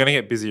 Well, you're going to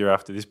get busier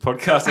after this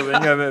podcast. I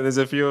think there's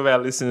a few of our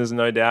listeners,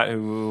 no doubt,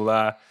 who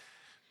will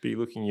be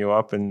looking you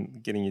up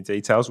and getting your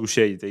details. We'll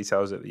share your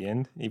details at the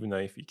end, even though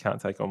if you can't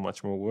take on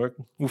much more work,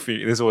 we'll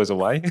figure there's always a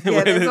way.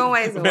 Yeah, there's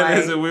always a way.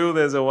 There's a will,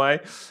 there's a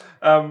way.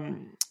 I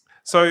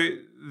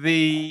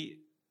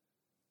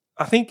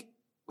think,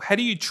 how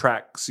do you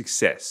track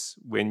success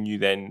when you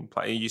then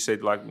play? You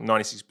said like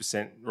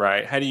 96%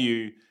 rate. How do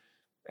you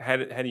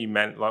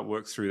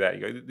work through that?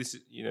 You go,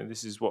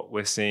 this is what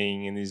we're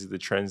seeing, and these are the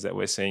trends that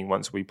we're seeing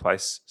once we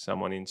place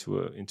someone into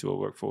a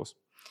workforce.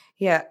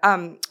 Yeah,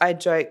 I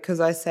joke because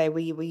I say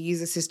we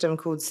use a system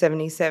called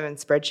 77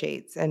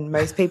 spreadsheets, and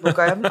most people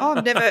go, "Oh,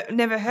 I've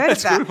never heard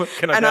of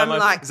that." And I'm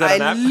like,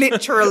 I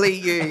literally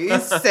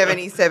use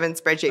 77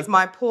 spreadsheets.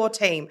 My poor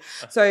team.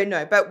 So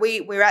no, but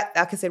we're at,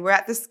 like I said, we're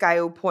at the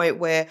scale point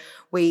where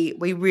we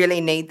really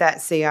need that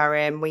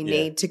CRM. We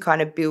need to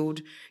kind of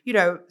build,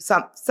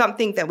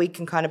 something that we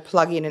can kind of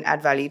plug in and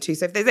add value to.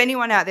 So if there's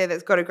anyone out there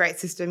that's got a great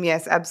system,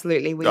 yes,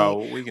 absolutely, we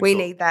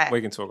need that.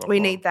 We can talk.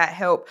 We need that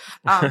help,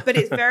 but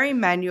it's very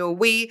manual.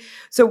 We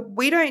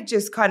don't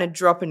just kind of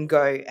drop and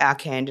go our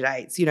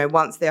candidates.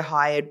 Once they're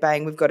hired,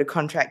 bang, we've got a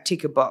contract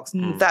ticker box.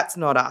 That's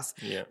not us.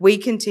 Yeah. We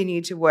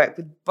continue to work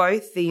with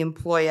both the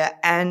employer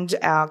and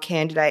our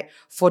candidate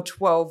for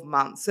 12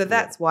 months. So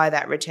that's why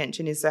that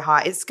retention is so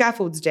high. It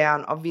scaffolds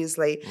down,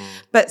 obviously,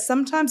 but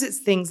sometimes it's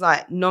things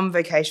like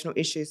non-vocational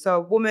issues. So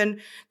a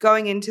woman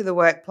going into the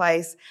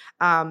workplace,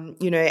 and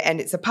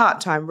it's a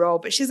part-time role,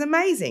 but she's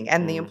amazing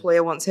and the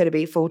employer wants her to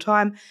be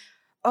full-time.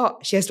 Oh,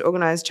 she has to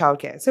organise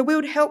childcare. So we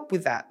would help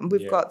with that. And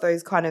we've got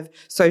those kind of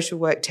social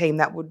work team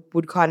that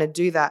would kind of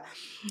do that.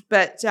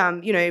 But,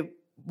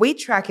 we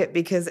track it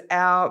because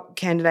our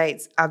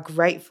candidates are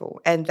grateful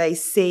and they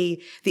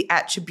see the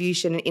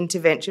attribution and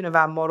intervention of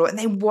our model and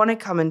they want to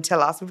come and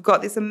tell us. We've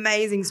got this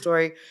amazing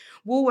story.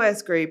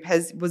 Woolworths Group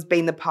was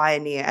been the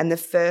pioneer and the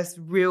first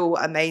real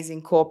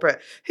amazing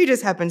corporate who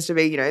just happens to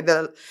be,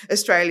 the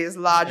Australia's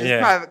largest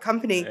private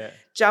company,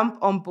 jump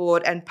on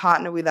board and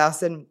partner with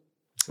us. And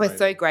we're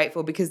so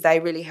grateful because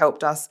they really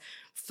helped us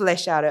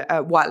flesh out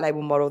a white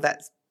label model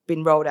that's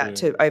been rolled out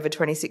to over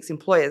 26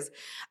 employers.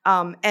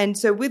 And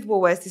so with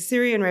Woolworths, the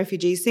Syrian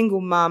refugee,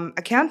 single mum,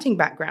 accounting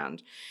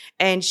background,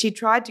 and she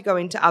tried to go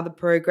into other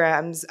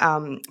programs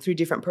through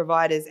different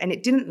providers and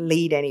it didn't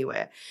lead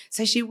anywhere.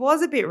 So she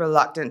was a bit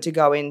reluctant to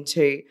go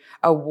into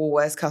a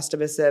Woolworths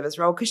customer service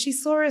role because she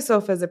saw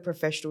herself as a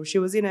professional. She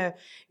was in her,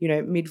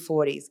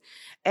 mid-40s.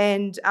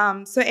 And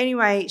so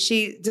anyway,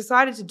 she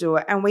decided to do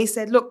it and we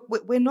said, look,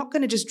 we're not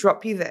going to just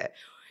drop you there.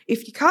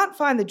 If you can't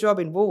find the job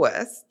in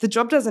Woolworths, the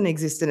job doesn't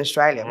exist in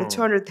Australia with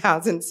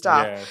 200,000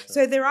 staff. Yeah, sure.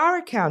 So there are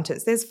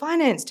accountants, there's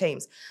finance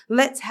teams.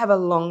 Let's have a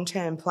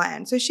long-term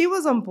plan. So she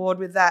was on board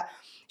with that.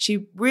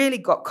 She really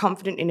got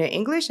confident in her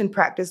English and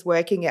practiced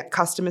working at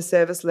customer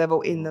service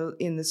level in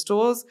the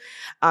stores.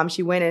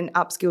 She went and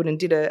upskilled and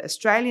did an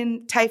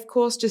Australian TAFE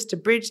course just to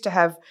bridge to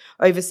have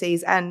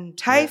overseas and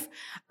TAFE.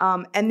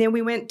 Yeah. And then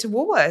we went to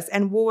Woolworths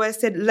and Woolworths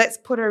said, let's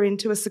put her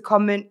into a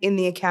secondment in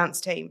the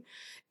accounts team.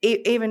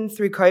 Even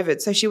through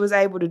COVID. So she was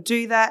able to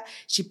do that.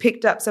 She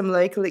picked up some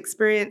local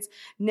experience.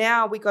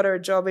 Now we got her a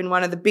job in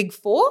one of the big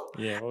four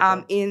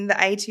in the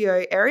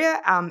ATO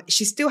area.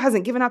 She still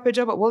hasn't given up her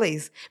job at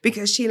Woolies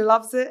because she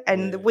loves it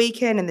and the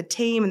weekend and the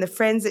team and the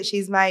friends that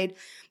she's made.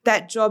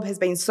 that job has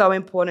been so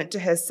important to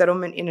her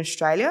settlement in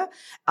Australia.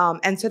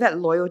 And so that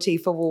loyalty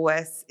for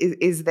Woolworths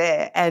is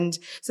there. And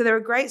so there are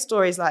great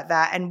stories like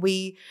that. And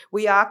we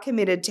are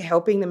committed to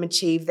helping them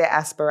achieve their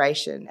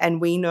aspiration. And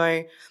we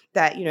know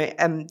that,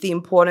 the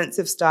importance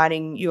of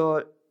starting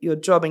your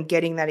job and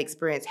getting that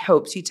experience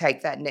helps you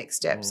take that next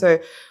step. So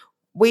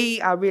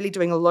we are really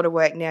doing a lot of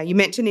work now. You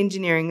mentioned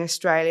Engineering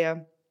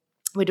Australia.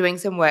 We're doing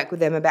some work with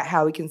them about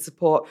how we can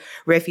support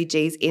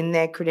refugees in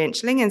their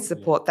credentialing and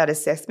support that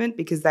assessment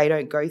because they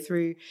don't go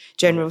through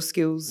general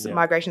skills,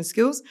 migration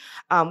skills.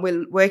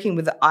 We're working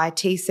with the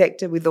IT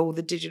sector with all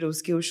the digital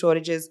skill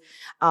shortages.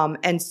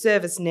 And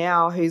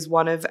ServiceNow, who's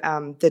one of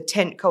the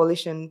Tent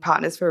Coalition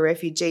Partners for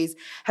Refugees,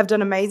 have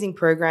done amazing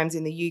programs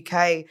in the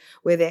UK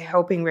where they're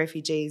helping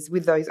refugees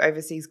with those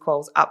overseas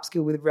quals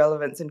upskill with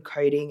relevance and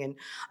coding and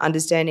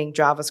understanding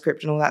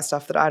JavaScript and all that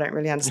stuff that I don't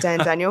really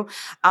understand, Daniel.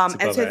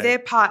 And so they're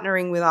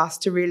partnering with us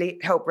to really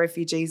help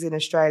refugees in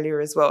Australia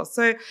as well.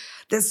 So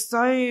there's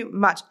so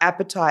much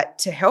appetite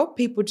to help.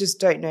 People just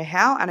don't know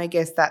how. And I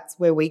guess that's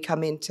where we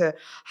come in to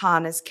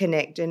harness,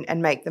 connect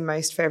and make the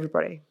most for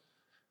everybody.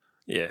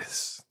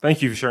 Yes.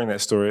 Thank you for sharing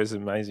that story. It's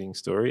an amazing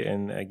story.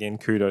 And again,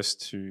 kudos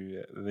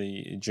to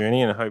the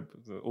journey, and I hope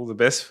all the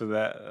best for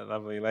that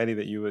lovely lady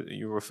that you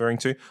were referring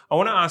to. I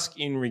want to ask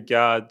in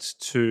regards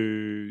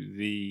to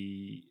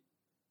the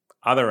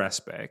other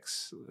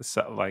aspects,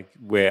 so like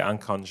where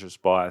unconscious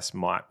bias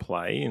might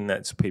play, and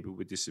that's people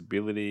with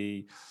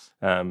disability,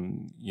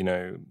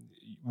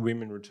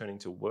 women returning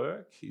to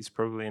work is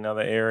probably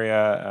another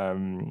area,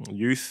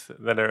 youth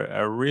that are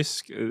at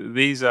risk.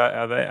 These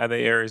are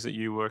they areas that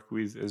you work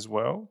with as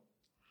well?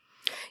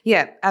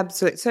 Yeah,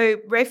 absolutely. So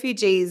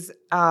refugees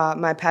are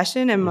my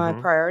passion and my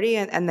priority,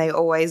 and they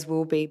always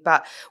will be.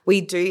 But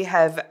we do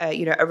have,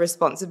 a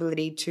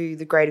responsibility to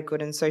the greater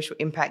good and social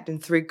impact.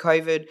 And through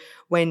COVID,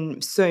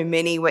 when so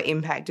many were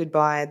impacted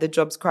by the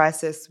jobs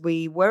crisis,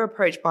 we were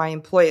approached by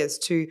employers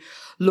to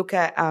look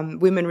at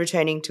women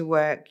returning to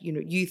work,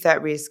 youth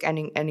at risk, and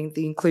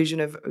the inclusion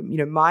of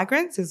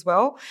migrants as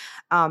well,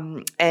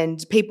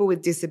 and people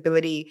with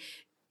disability,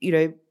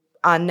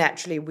 are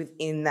naturally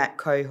within that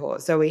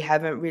cohort. So we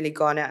haven't really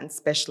gone out and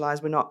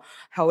specialised. We're not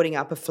holding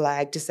up a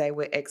flag to say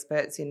we're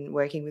experts in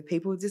working with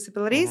people with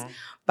disabilities,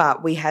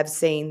 but we have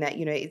seen that,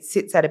 it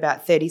sits at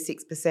about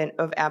 36%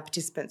 of our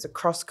participants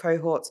across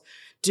cohorts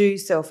do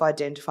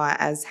self-identify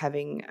as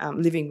having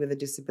living with a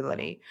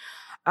disability.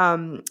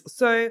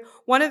 So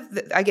one of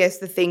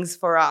the things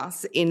for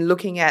us in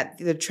looking at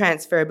the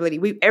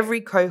transferability, every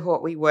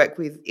cohort we work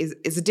with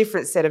is a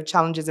different set of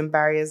challenges and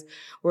barriers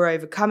we're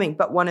overcoming.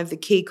 But one of the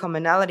key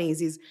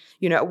commonalities is,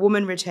 a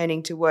woman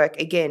returning to work,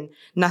 again,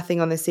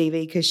 nothing on the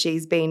CV because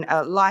she's been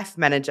a life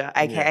manager,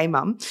 aka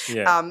mum,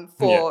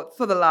 for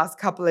the last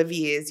couple of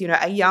years.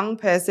 A young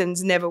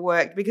person's never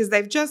worked because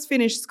they've just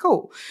finished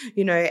school,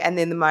 and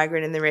then the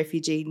migrant and the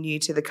refugee new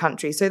to the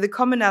country. So the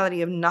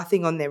commonality of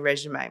nothing on their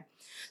resume.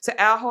 So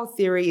our whole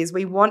theory is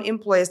we want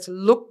employers to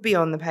look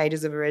beyond the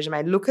pages of a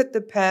resume, look at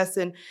the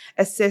person,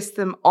 assess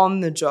them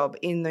on the job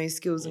in those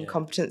skills and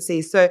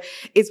competencies. So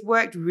it's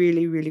worked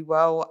really, really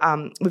well.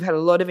 We've had a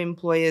lot of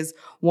employers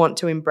want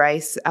to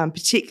embrace,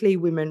 particularly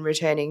women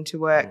returning to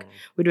work.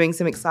 We're doing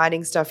some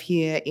exciting stuff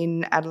here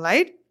in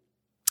Adelaide.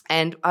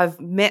 And I've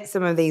met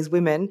some of these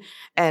women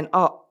and,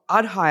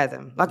 I'd hire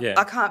them.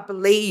 I can't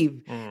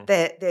believe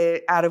that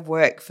they're out of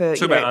work for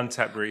about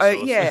untapped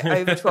resources.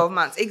 Over 12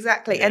 months.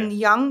 Exactly. Yeah. And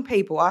young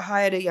people. I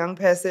hired a young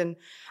person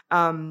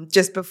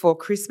just before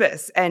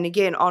Christmas, and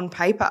again on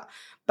paper,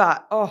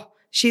 but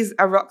she's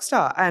a rock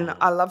star and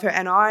I love her,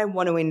 and I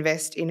want to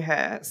invest in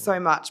her so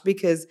much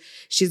because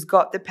she's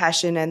got the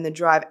passion and the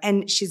drive,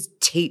 and she's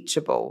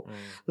teachable,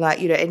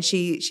 and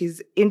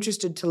she's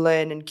interested to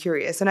learn and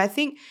curious. And I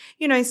think,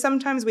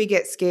 sometimes we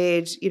get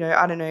scared,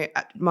 I don't know,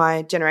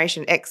 my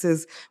generation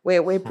X's,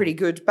 we're pretty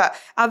good, but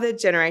other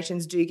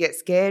generations do get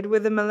scared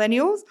with the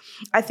millennials.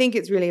 I think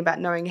it's really about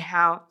knowing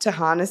how to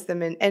harness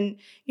them. And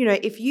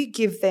if you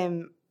give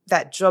them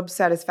that job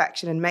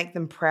satisfaction and make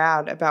them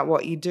proud about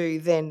what you do,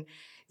 then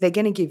they're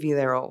going to give you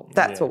their all.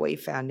 That's what we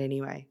found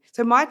anyway.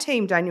 So my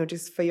team, Daniel,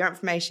 just for your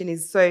information,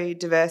 is so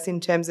diverse in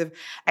terms of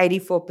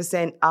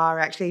 84% are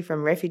actually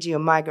from refugee or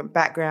migrant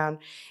background.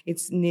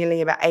 It's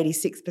nearly about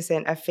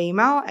 86% are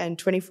female, and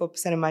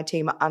 24% of my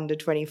team are under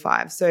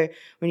 25. So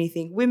when you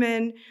think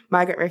women,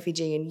 migrant,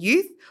 refugee and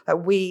youth,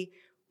 we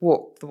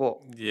walk the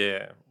walk.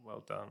 Yeah,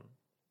 well done.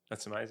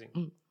 That's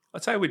amazing.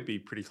 I'd say we'd be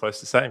pretty close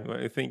to the same.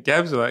 I think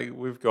Gabs,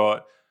 we've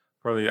got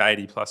probably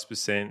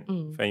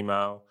 80+%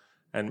 female.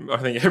 And I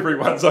think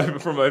everyone's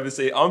from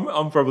overseas.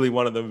 I'm probably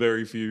one of the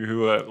very few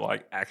who are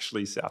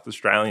actually South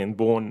Australian,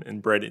 born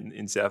and bred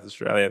in South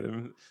Australia.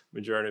 The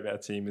majority of our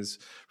team is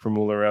from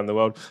all around the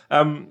world.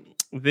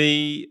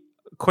 The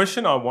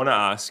question I want to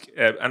ask,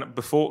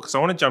 because I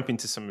want to jump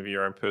into some of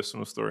your own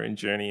personal story and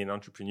journey in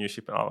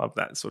entrepreneurship, and I love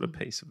that sort of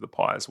piece of the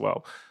pie as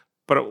well.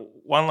 But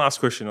one last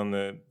question on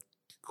the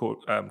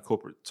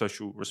corporate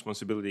social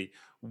responsibility.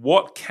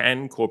 What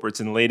can corporates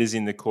and leaders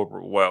in the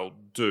corporate world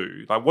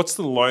do? What's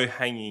the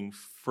low-hanging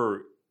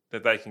fruit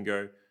that they can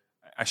go,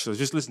 actually, I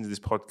just listened to this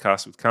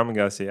podcast with Carmen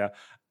Garcia,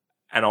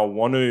 and I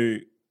want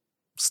to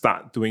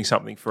start doing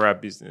something for our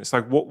business.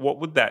 Like,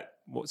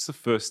 what's the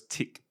first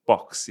tick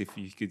box, if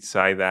you could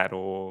say that,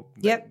 or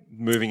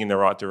moving in the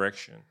right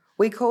direction?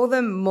 We call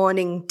them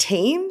morning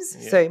teams.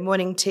 Yeah. So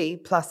morning tea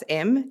plus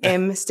M,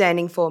 M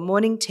standing for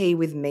morning tea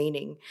with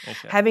meaning.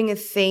 Okay. Having a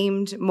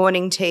themed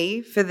morning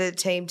tea for the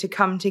team to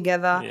come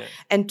together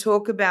and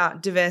talk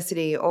about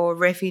diversity or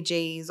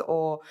refugees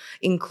or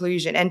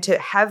inclusion, and to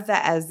have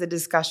that as the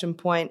discussion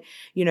point.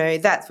 You know,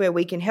 that's where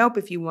we can help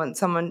if you want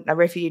a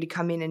refugee to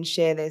come in and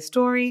share their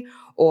story,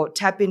 or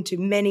tap into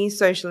many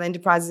social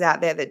enterprises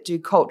out there that do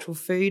cultural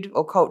food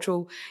or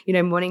cultural,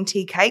 morning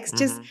tea cakes.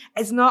 Just,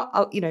 it's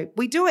not,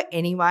 we do it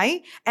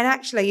anyway. And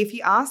actually, if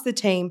you ask the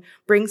team,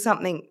 bring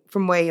something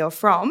from where you're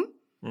from,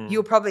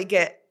 you'll probably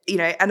get,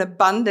 an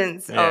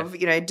abundance of,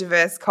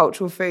 diverse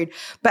cultural food.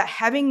 But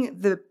having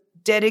the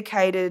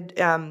dedicated,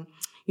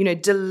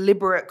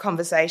 deliberate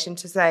conversation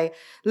to say,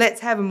 let's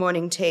have a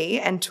morning tea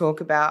and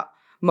talk about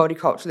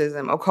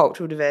multiculturalism or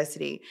cultural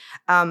diversity.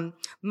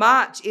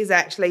 March is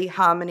actually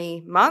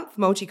Harmony Month,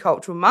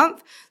 Multicultural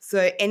Month.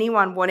 So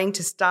anyone wanting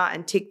to start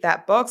and tick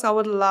that box, I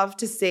would love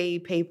to see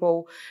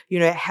people,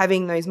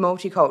 having those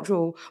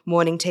multicultural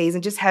morning teas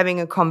and just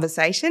having a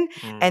conversation.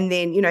 And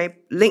then,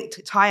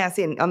 tie us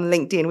in on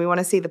LinkedIn. We want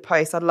to see the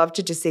post. I'd love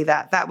to just see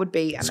that. That would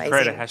be amazing.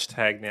 Let's create a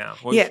hashtag now.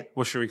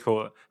 What should we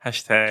call it?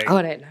 Hashtag. Oh,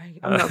 I don't know.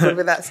 I'm not good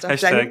with that stuff.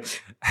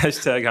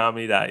 hashtag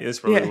Harmony Day. That's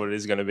probably what it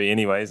is going to be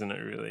anyway, isn't it,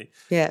 really?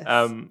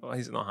 Yeah.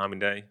 Is it not Harmony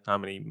Day?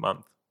 Harmony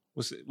Month.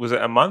 Was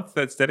it a month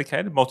that's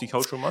dedicated,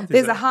 Multicultural Month?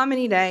 There's a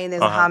Harmony Day and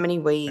there's a Harmony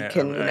Week,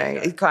 and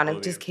it kind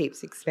of just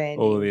keeps expanding.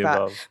 All of the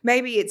above.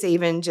 Maybe it's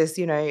even just,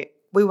 we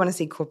want to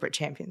see corporate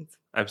champions.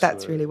 Absolutely.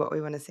 That's really what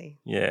we want to see.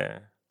 Yeah.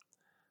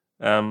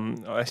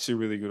 Actually, a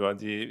really good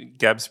idea.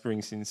 Gabs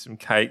brings in some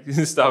cake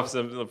and stuff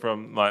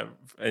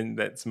and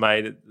that's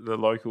made at the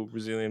local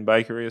Brazilian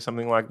bakery or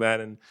something like that,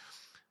 and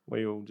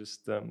we all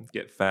just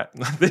get fat.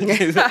 Or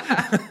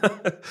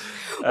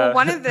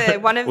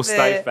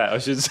stay fat, I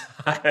should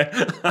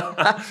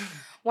say.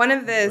 One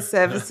of the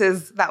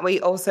services that we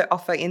also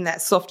offer in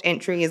that soft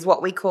entry is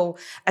what we call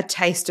a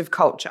taste of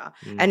culture.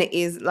 And it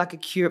is like a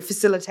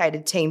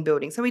facilitated team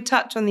building. So we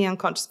touch on the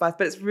unconscious bias,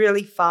 but it's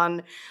really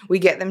fun. We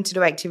get them to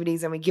do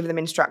activities and we give them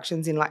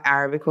instructions in like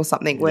Arabic or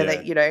something where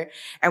they,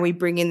 and we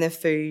bring in the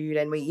food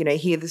and we,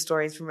 hear the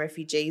stories from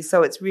refugees.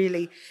 So it's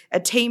really a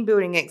team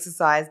building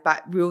exercise,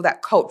 but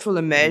that cultural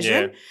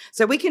immersion. Yeah.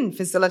 So we can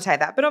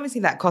facilitate that, but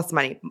obviously that costs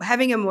money.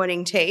 Having a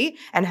morning tea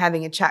and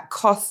having a chat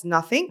costs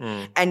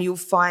nothing, and you'll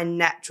find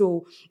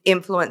natural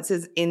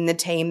influences in the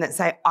team that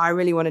say, I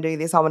really want to do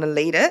this, I want to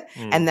lead it.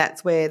 And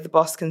that's where the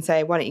boss can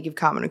say, why don't you give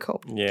Carmen a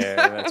call? Yeah,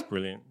 that's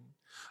brilliant.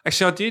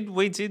 Actually,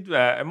 we did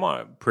at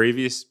my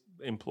previous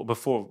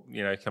before,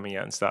 coming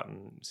out and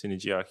starting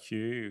Synergy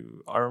IQ,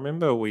 I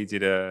remember we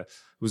did it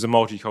was a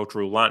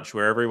multicultural lunch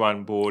where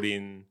everyone brought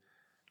in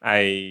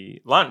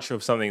a lunch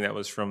of something that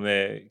was from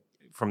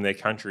their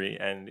country,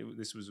 and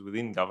this was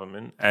within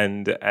government,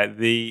 and at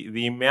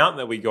the amount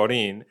that we got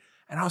in,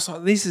 and I was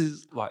like, this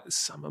is like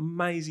some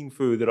amazing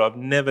food that I've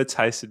never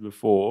tasted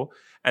before.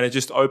 And it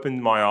just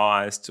opened my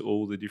eyes to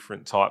all the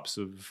different types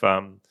of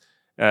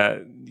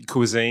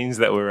cuisines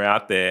that were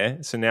out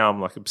there. So now I'm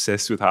like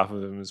obsessed with half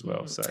of them as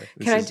well. So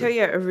can I tell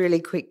you a really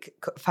quick,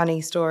 funny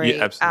story?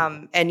 Yeah,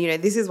 absolutely.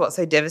 And, this is what's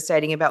so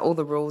devastating about all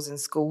the rules in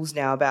schools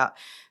now about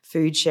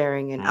food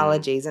sharing and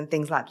allergies and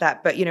things like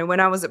that. But, when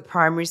I was at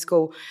primary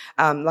school,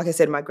 like I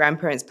said, my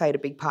grandparents played a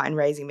big part in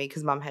raising me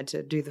because Mum had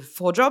to do the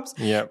 4 jobs.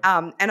 Yeah.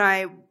 And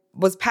I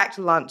was packed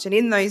lunch, and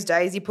in those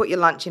days you put your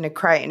lunch in a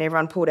crate and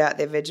everyone pulled out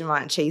their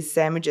Vegemite and cheese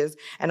sandwiches,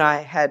 and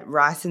I had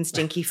rice and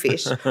stinky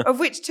fish, of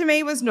which to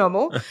me was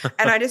normal.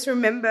 And I just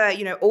remember,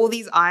 all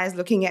these eyes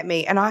looking at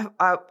me, and I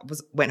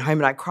went home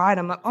and I cried.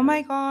 I'm like, oh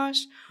my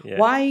gosh,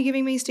 why are you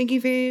giving me stinky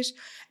fish?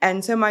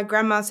 And so my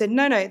grandma said,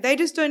 no, they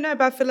just don't know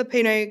about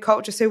Filipino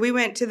culture. So we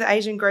went to the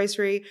Asian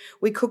grocery,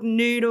 we cooked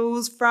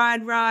noodles,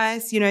 fried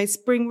rice,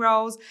 spring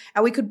rolls,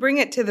 and we could bring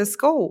it to the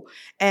school.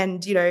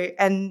 And,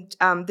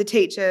 the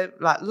teacher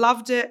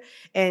loved it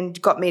and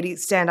got me to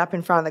stand up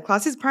in front of the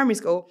class. This is primary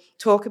school,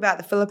 talk about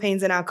the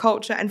Philippines and our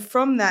culture. And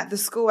from that, the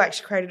school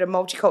actually created a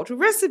multicultural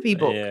recipe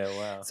book. Yeah,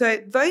 wow. So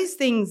those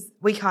things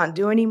we can't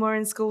do anymore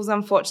in schools,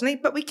 unfortunately,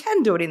 but we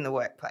can do it in the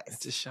workplace.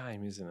 It's a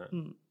shame, isn't it?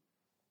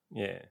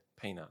 Yeah,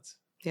 peanuts.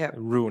 Yeah.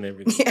 Ruin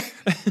everything.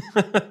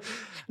 Yeah.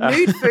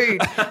 Nude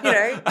food,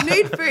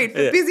 nude food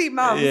for busy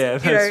mums. Yeah,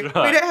 that's right.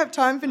 We don't have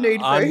time for nude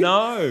food. I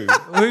know.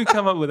 Who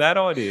come up with that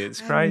idea? It's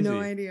crazy. I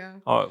have no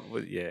idea. Oh,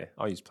 well, yeah,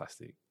 I use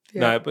plastic.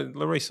 Yeah. No, but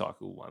the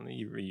recycle one,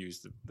 you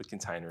reuse the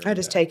container. I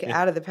just take it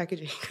out of the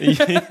packaging.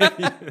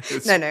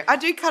 No. I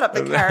do cut up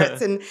the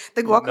carrots and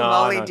the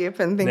guacamole dip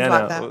and things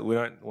like that.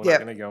 We're not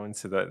going to go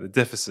into the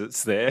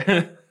deficits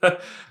there.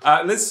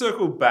 Let's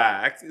circle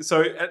back.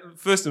 So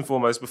first and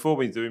foremost, before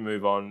we do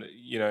move on,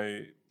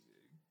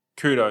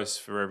 kudos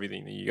for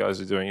everything that you guys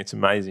are doing. It's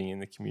amazing in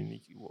the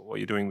community, what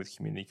you're doing with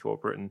Community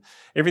Corporate and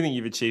everything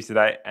you've achieved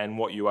today and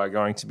what you are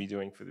going to be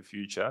doing for the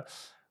future.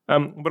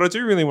 But I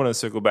do really want to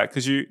circle back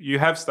because you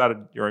have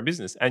started your own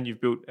business and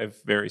you've built a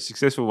very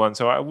successful one.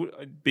 So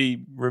it'd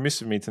be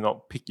remiss of me to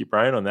not pick your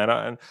brain on that.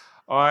 And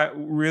I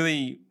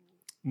really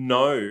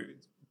know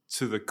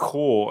to the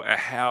core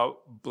how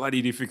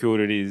bloody difficult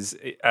it is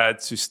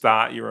to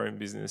start your own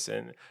business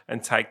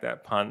and take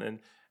that punt. And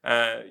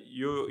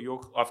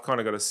I've kind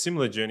of got a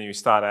similar journey. You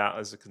start out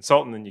as a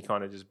consultant and you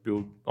kind of just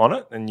build on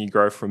it and you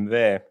grow from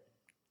there.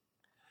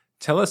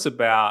 Tell us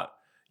about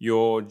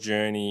your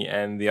journey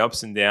and the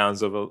ups and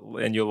downs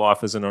and your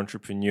life as an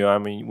entrepreneur. I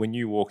mean, when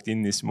you walked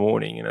in this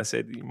morning and I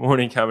said, "Good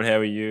morning, Carmen, how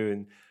are you?"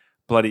 and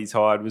 "bloody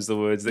tired" was the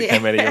words that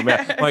came out of your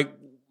mouth. Like,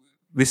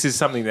 this is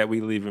something that we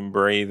live and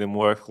breathe, and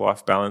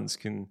work-life balance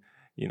can,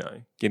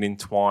 get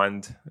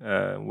entwined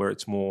where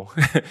it's more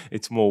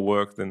it's more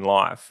work than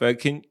life.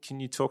 Can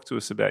you talk to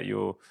us about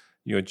your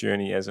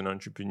journey as an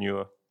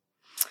entrepreneur?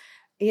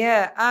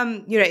 Yeah,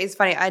 it's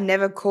funny. I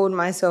never called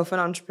myself an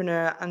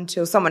entrepreneur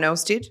until someone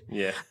else did.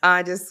 Yeah,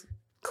 I just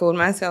called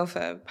myself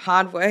a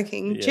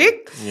hardworking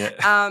chick. Yeah.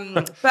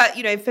 But,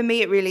 for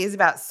me, it really is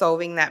about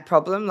solving that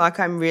problem.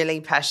 Like, I'm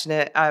really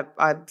passionate.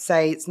 I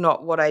say it's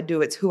not what I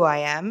do, it's who I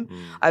am.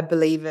 I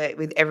believe it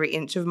with every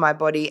inch of my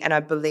body, and I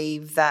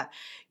believe that,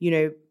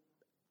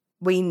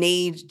 we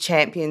need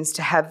champions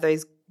to have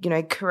those,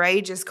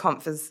 courageous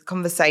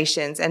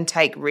conversations and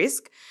take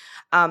risk.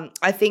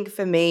 I think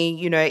for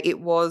me, it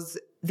was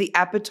the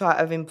appetite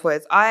of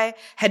employers. I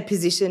had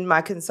positioned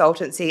my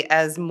consultancy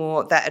as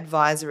more that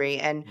advisory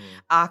and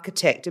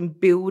architect and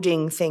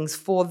building things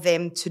for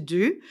them to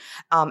do,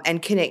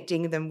 and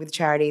connecting them with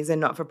charities and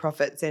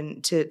not-for-profits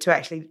and to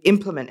actually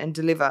implement and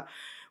deliver.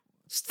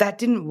 That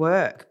didn't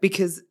work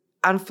because,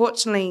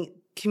 unfortunately,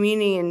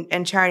 community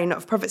and charity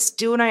not-for-profits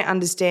still don't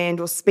understand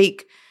or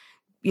speak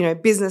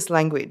business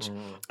language.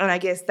 And I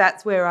guess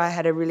that's where I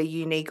had a really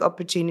unique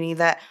opportunity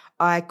that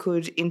I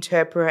could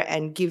interpret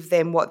and give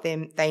them what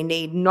they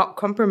need, not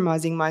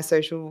compromising my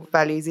social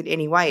values in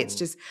any way. It's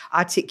just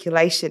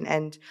articulation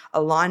and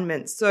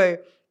alignment. So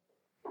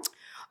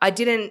I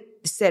didn't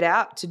set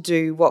out to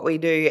do what we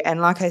do. And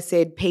like I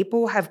said,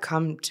 people have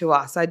come to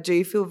us. I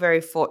do feel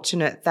very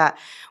fortunate that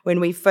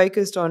when we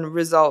focused on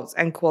results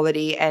and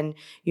quality and,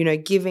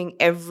 giving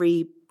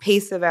every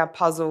piece of our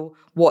puzzle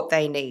what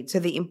they need. So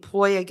the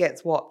employer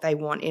gets what they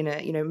want in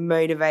a,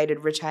 motivated,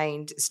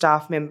 retained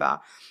staff member.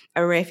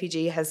 A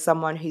refugee has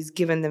someone who's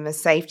given them a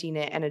safety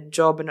net and a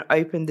job and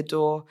opened the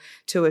door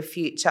to a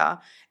future.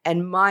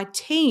 And my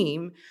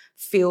team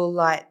feel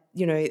like,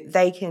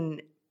 they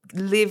can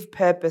live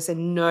purpose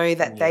and know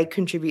that they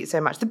contribute so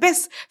much. The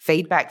best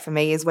feedback for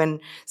me is when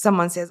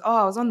someone says, "Oh,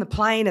 I was on the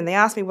plane and they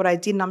asked me what I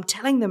did," and I'm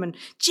telling them, and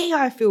gee,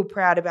 I feel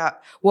proud about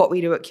what we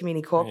do at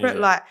Community Corporate.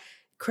 Yeah. Like,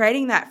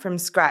 creating that from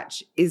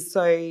scratch is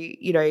so,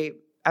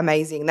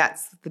 amazing.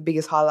 That's the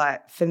biggest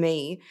highlight for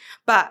me.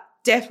 But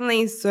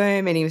definitely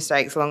so many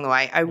mistakes along the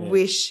way. I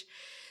wish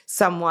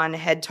someone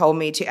had told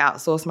me to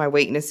outsource my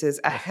weaknesses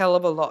a hell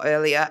of a lot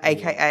earlier,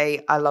 aka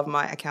I love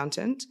my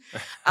accountant.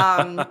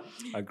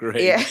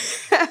 Agree. Yeah.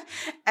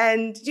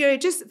 And,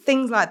 just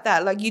things like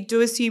that. Like, you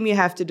do assume you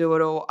have to do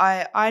it all.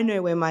 I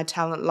know where my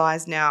talent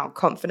lies now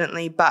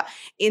confidently, but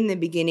in the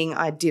beginning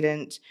I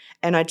didn't.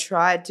 And I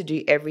tried to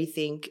do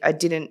everything. I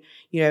didn't,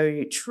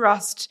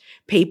 trust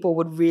people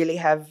would really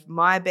have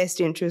my best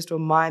interest or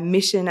my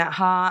mission at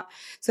heart.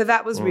 So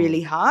that was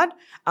really hard.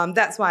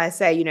 That's why I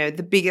say,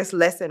 the biggest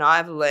lesson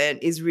I've learned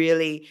is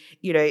really,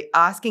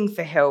 asking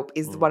for help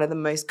is one of the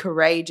most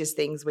courageous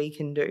things we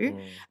can do,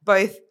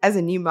 both as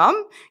a new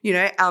mum,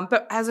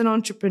 but as an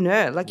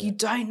entrepreneur. Like, you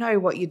don't know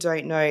what you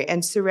don't know.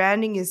 And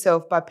surrounding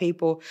yourself by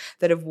people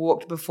that have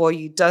walked before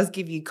you does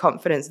give you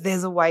confidence.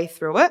 There's a way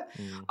through it.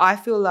 I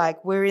feel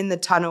like we're in the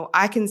tunnel.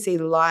 I can see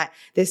the light.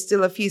 There's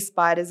still a few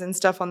spiders and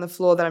stuff on the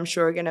floor that I'm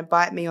sure are going to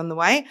bite me on the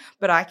way,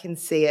 but I can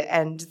see it.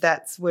 And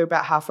we're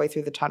about halfway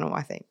through the tunnel,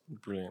 I think.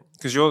 Brilliant.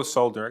 Because you're the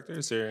sole director.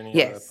 Is there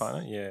any other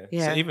partner?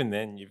 Yeah. So even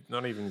then, you've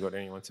not even got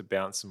anyone to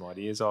bounce some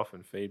ideas off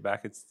and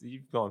feedback.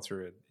 You've gone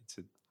through it. It's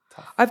a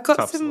tough. I've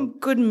got some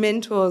slog. good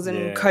mentors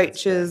and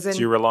coaches. And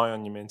do you rely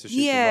on your mentorship?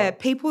 Yeah,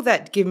 people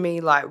that give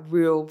me like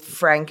real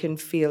frank and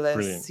fearless.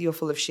 Brilliant. You're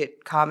full of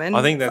shit, Carmen.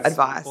 I think that's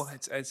advice. Well,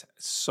 it's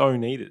so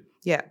needed.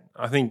 Yeah.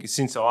 I think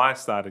since I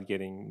started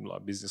getting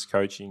like business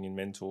coaching and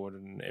mentored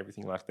and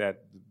everything like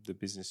that, the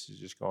business has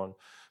just gone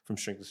from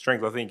strength to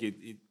strength. I think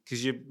it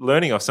because you're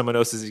learning off someone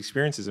else's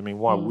experiences. I mean,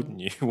 why wouldn't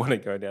you want to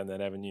go down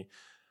that avenue?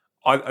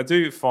 I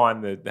do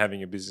find that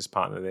having a business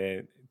partner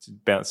there to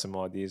bounce some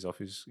ideas off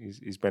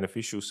is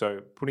beneficial.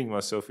 So putting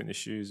myself in the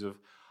shoes of,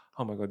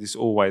 oh my God, this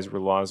always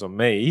relies on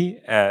me,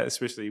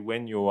 especially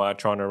when you are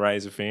trying to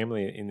raise a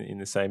family in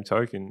the same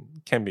token,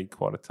 can be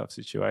quite a tough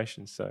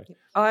situation. So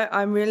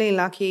I'm really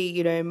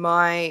lucky,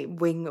 my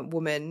wing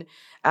woman,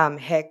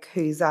 Heck,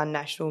 who's our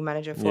national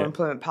manager for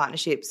employment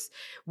partnerships,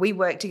 we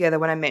worked together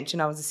when I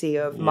mentioned I was the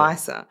CEO of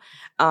MISA,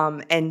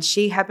 and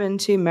she happened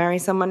to marry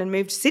someone and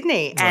move to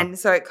Sydney. And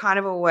so it kind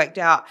of all worked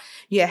out.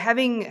 Yeah,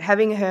 having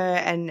her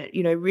and,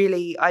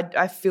 really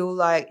I feel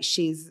like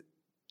she's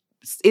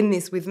in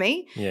this with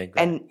me, Yeah,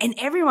 great. and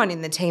everyone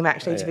in the team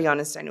actually, to be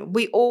honest, and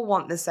we all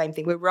want the same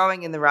thing. We're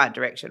rowing in the right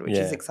direction, which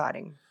is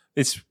exciting.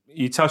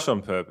 You touched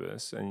on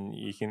purpose, and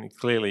you can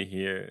clearly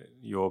hear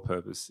your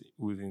purpose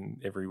within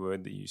every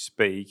word that you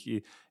speak.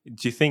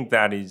 Do you think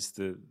that is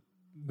the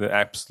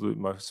absolute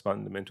most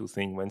fundamental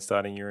thing when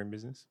starting your own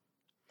business?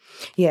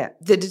 Yeah,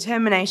 the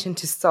determination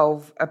to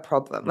solve a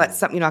problem. Like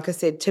something, like I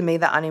said, to me,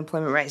 the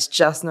unemployment rate is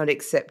just not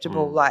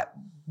acceptable. Like,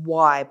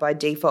 why? By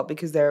default,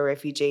 because they're a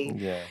refugee.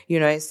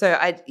 Yeah. So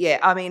I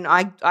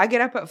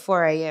get up at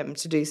 4 a.m.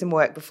 to do some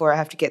work before I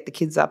have to get the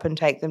kids up and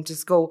take them to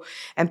school.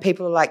 And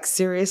people are like,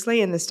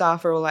 seriously? And the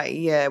staff are all like,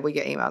 yeah, we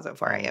get emails at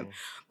 4 a.m.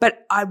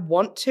 But I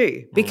want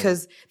to,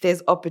 because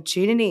there's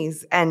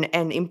opportunities and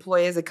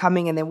employers are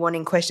coming and they're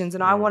wanting questions,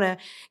 and I want to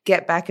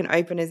get back and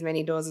open as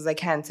many doors as I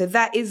can. So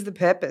that is the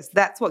purpose.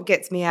 That's what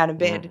gets me out of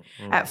bed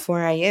at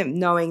 4 a.m.,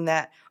 knowing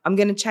that I'm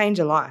going to change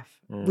a life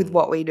with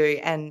what we do,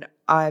 and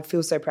I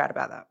feel so proud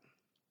about that.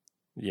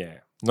 Yeah,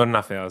 not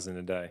enough hours in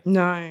a day.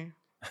 No.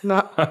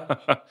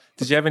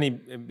 Did you have any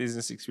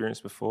business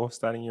experience before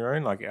starting your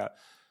own,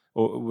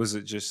 or was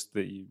it just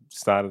that you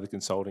started the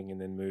consulting and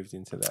then moved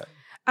into that?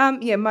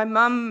 My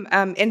mum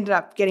ended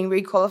up getting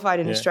requalified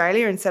in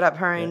Australia and set up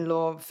her own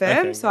law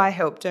firm. So I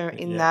helped her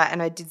in that,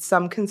 and I did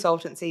some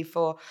consultancy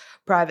for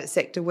private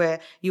sector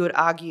where you would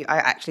argue I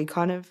actually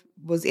kind of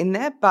was in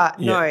there, but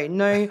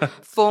no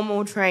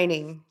formal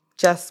training,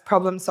 just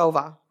problem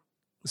solver.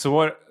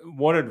 So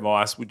what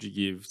advice would you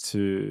give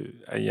to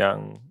a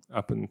young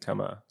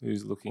up-and-comer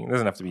who's looking, it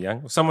doesn't have to be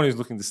young, someone who's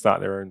looking to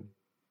start their own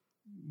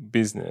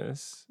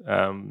business?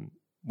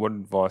 What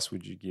advice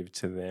would you give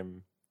to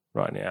them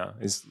right now?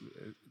 Is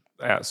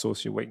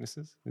outsource your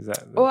weaknesses? Is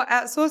that or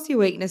outsource your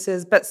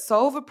weaknesses, but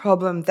solve a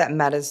problem that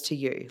matters to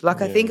you?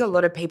 I think a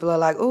lot of people are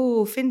like,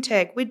 oh,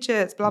 fintech,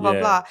 widgets, blah, blah,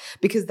 blah,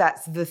 because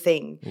that's the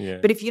thing. Yeah.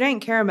 But if you don't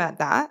care about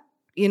that,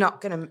 you're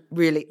not going to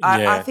really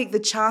I think the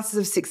chances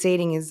of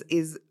succeeding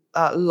is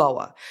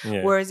lower.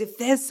 Yeah. Whereas if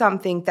there's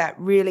something that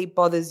really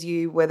bothers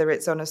you, whether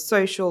it's on a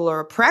social or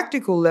a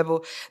practical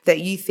level, that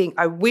you think,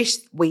 I wish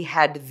we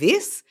had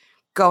this,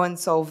 go and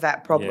solve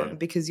that problem,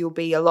 because you'll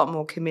be a lot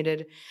more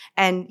committed.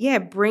 And,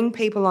 bring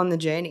people on the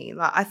journey.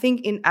 I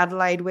think in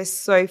Adelaide we're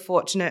so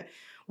fortunate.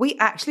 We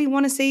actually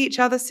want to see each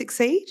other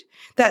succeed.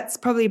 That's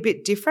probably a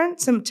bit different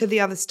to the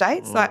other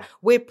states.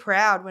 We're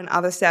proud when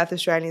other South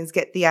Australians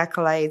get the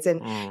accolades,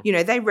 and,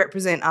 they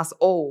represent us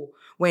all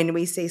when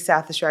we see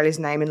South Australia's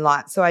name in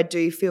lights. So I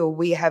do feel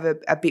we have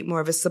a bit more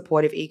of a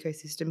supportive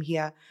ecosystem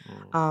here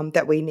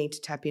that we need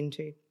to tap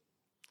into.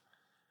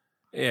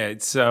 Yeah,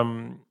 it's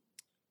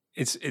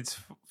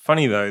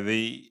funny though.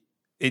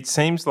 It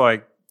seems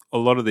like a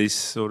lot of these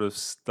sort of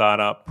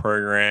startup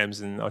programs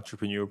and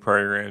entrepreneur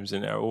programs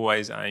are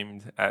always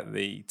aimed at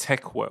the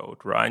tech world,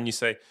 right? And you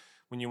say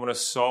when you want to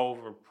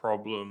solve a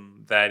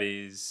problem that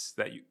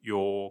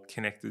you're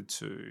connected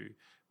to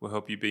will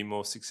help you be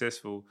more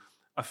successful.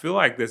 I feel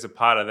like there's a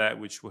part of that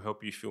which will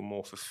help you feel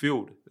more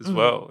fulfilled as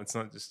well. It's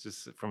not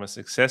just from a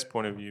success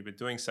point of view, but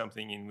doing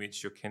something in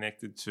which you're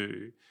connected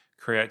to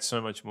creates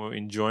so much more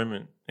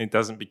enjoyment. It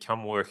doesn't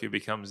become work; it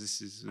becomes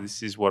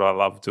this is what I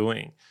love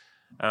doing.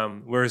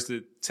 Whereas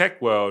the tech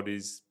world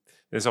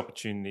there's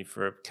opportunity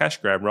for a cash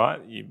grab,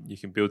 right? You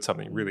can build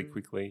something really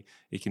quickly.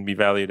 It can be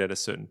valued at a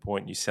certain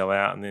point. You sell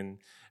out, and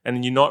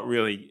then you're not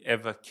really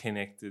ever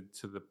connected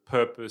to the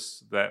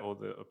purpose or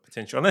the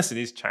potential, unless it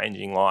is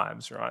changing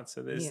lives, right?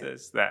 So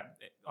there's that.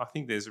 I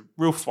think there's a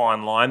real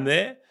fine line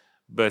there,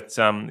 but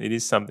it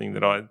is something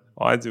that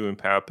I do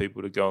empower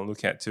people to go and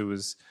look at too,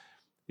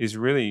 is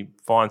really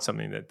find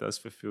something that does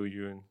fulfill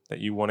you and that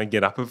you want to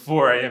get up at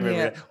 4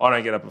 a.m. I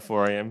don't get up at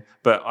 4 a.m.,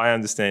 but I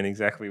understand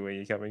exactly where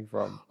you're coming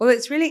from. Well,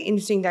 it's really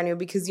interesting, Daniel,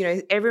 because,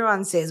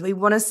 everyone says we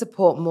want to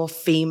support more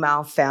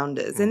female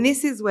founders. And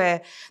this is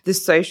where the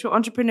social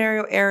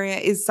entrepreneurial area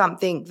is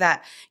something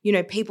that,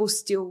 people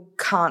still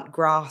can't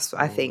grasp,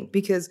 I think,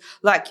 because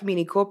like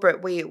Community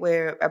Corporate,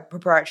 we're a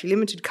proprietary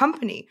limited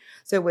company.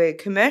 So we're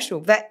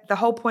commercial. The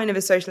whole point of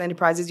a social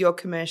enterprise is you're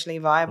commercially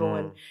viable.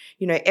 And,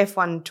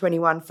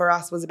 F121 for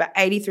us was about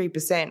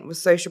 83% was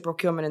social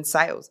procurement and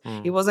sales.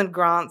 It wasn't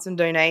grants and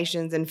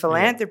donations and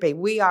philanthropy. Yeah.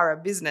 We are a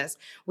business.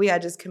 We are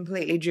just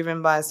completely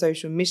driven by a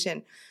social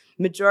mission.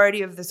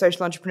 Majority of the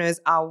social entrepreneurs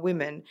are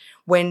women.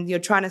 When you're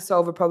trying to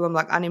solve a problem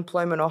like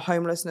unemployment or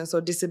homelessness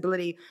or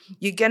disability,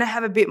 you're going to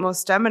have a bit more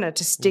stamina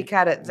to stick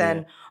at it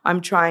than I'm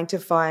trying to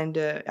find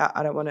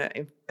I don't want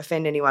to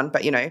offend anyone,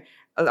 but,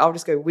 I'll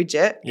just go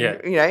widget,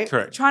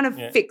 correct. Trying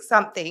to fix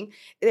something.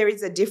 There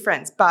is a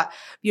difference. But,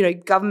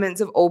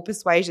 governments of all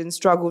persuasions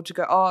struggle to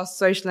go,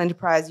 social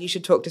enterprise, you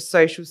should talk to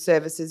social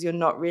services. You're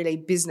not really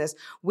business.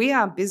 We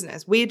are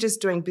business. We're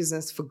just doing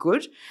business for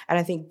good. And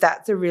I think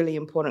that's a really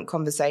important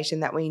conversation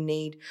that we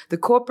need the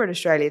corporate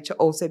Australia to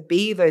also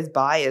be those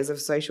buyers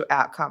of social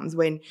outcomes.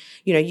 When,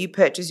 you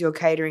purchase your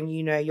catering,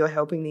 you're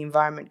helping the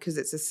environment because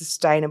it's a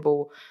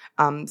sustainable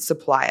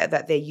supplier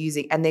that they're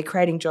using, and they're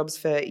creating jobs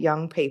for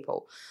young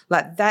people.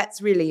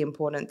 That's really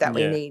important that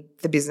we need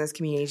the business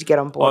community to get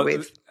on board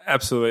with.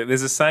 Absolutely.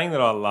 There's a saying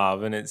that I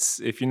love, and it's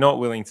if you're not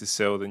willing to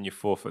sell, then you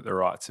forfeit the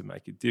right to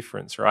make a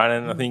difference, right?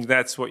 And I think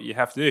that's what you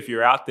have to do. If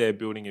you're out there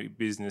building a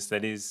business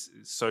that is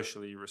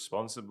socially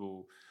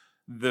responsible,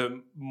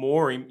 the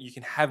more you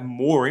can have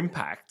more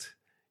impact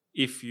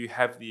if you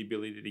have the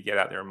ability to get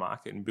out there and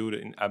market and build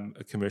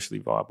a commercially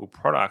viable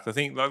product. I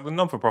think like the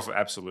non-for-profit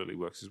absolutely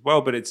works as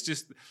well, but it's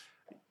just...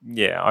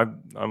 Yeah,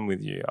 I'm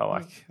with you.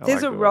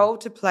 There's a role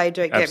to play,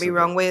 don't get me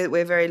wrong.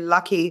 We're very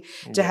lucky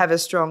to have a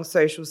strong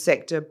social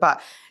sector,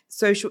 but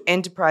social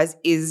enterprise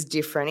is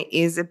different. It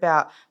is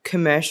about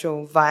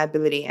commercial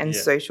viability and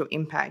social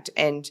impact,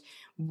 and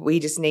we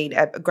just need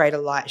a greater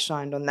light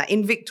shined on that.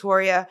 In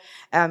Victoria,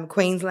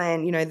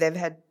 Queensland, they've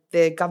had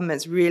their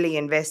governments really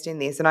invest in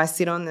this, and I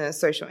sit on the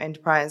social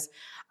enterprise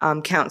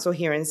council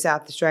here in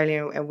South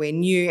Australia, and we're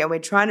new and we're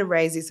trying to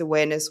raise this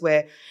awareness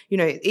where,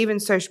 even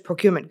social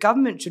procurement,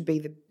 government should be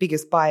the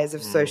biggest buyers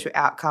of social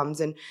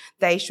outcomes, and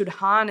they should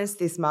harness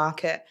this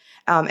market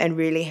and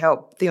really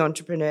help the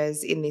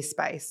entrepreneurs in this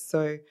space.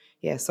 So,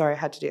 yeah, sorry, I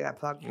had to do that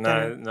plug.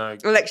 No.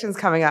 Elections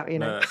coming up,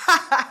 No,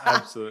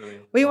 absolutely.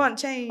 We want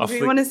change.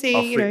 We want to see,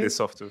 I'll flick this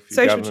off to a few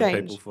social government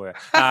change. people for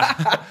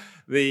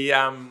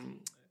you.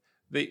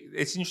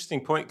 It's an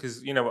interesting point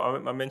because,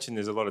 I mentioned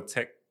there's a lot of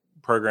tech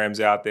programs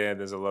out there.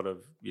 There's a lot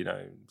of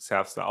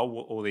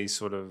all these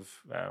sort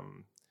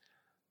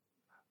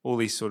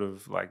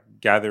of like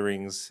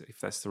gatherings, if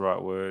that's the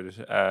right word,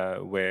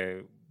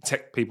 where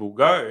tech people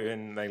go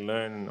and they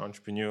learn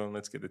entrepreneur and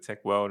let's get the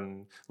tech world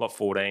and Lot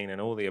 14 and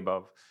all the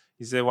above.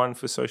 Is there one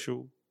for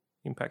social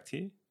impact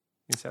here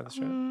in South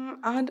Australia?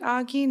 I'd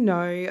argue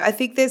no. I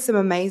think there's some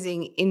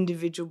amazing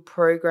individual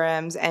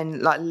programs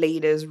and like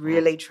leaders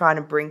really trying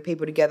to bring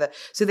people together.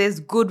 So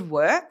there's good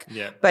work,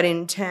 but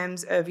in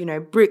terms of,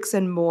 bricks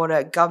and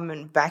mortar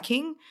government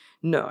backing,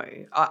 no.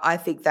 I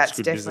think that's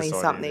definitely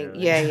something.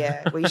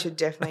 We should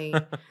definitely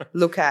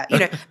look at,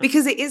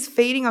 because it is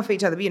feeding off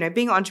each other.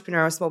 Being an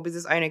entrepreneur or a small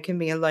business owner can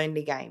be a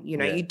lonely game.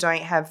 You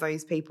don't have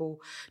those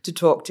people to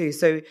talk to.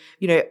 So,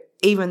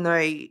 even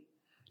though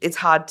it's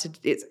hard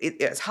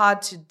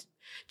to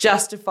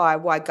justify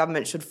why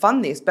government should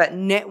fund this, but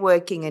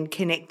networking and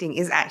connecting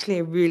is actually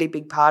a really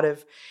big part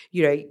of,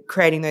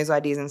 creating those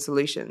ideas and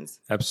solutions.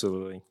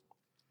 Absolutely.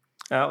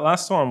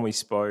 Last time we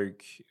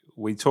spoke,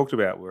 we talked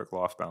about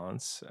work-life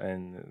balance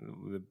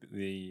and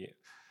the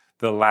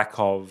lack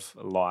of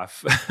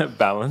life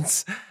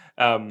balance.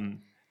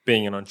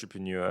 Being an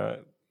entrepreneur,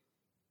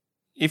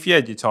 if you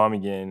had your time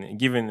again,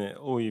 given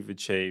all you've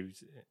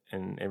achieved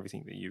and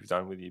everything that you've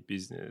done with your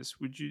business,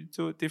 would you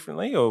do it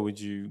differently or would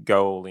you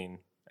go all in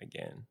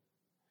again?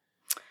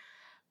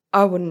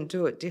 I wouldn't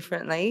do it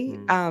differently,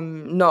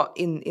 not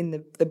in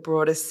the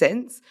broadest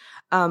sense.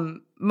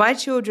 My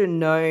children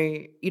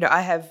know,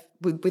 I have,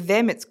 with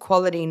them it's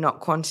quality,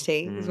 not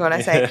quantity is what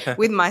I say.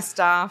 With my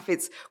staff,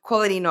 it's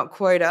quality, not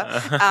quota.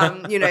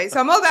 So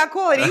I'm all about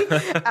quality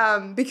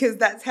because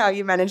that's how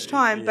you manage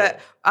time. But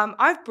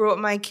I've brought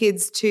my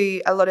kids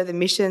to a lot of the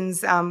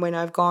missions when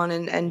I've gone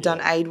and done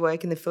aid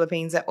work in the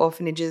Philippines at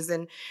orphanages.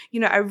 And,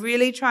 I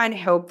really try and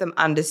help them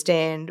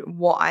understand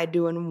what I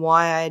do and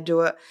why I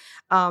do it.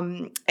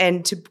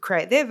 And to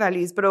create their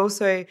values, but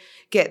also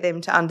get them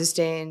to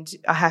understand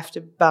I have to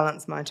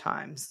balance my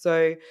time.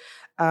 So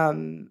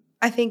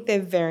I think they're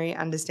very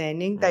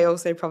understanding. They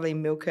also probably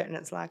milk it and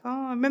it's like,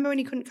 oh, remember when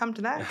you couldn't come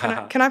to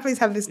that? Can I please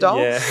have this doll?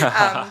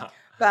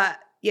 But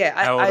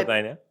yeah. How old are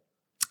they now?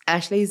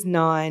 Ashley's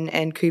 9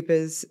 and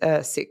Cooper's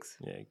 6.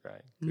 Yeah,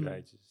 great. Good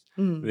ages.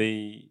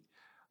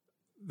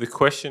 The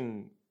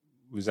question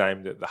was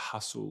aimed at the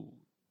hustle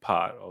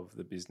part of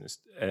the business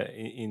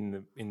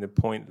in the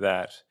point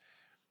that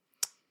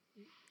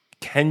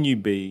can you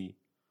be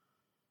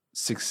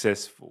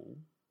successful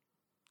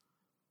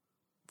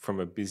from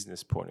a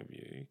business point of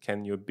view?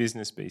 Can your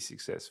business be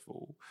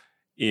successful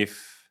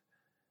if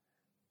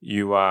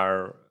you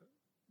are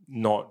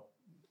not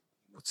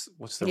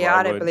what's the right word?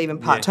 I don't believe in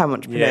part-time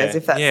entrepreneurs,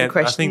 if that's the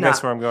question. I think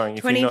that's where I'm going.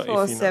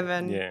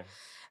 24/7.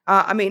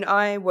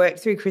 I worked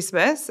through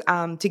Christmas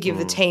to give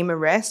the team a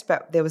rest,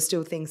 but there were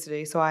still things to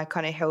do, so I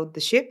kind of held the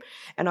ship,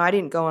 and I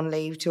didn't go on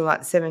leave till like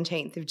the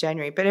 17th of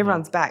January, but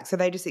everyone's back, so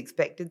they just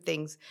expected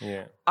things.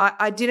 Yeah.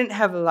 I didn't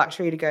have the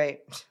luxury to go,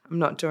 I'm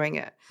not doing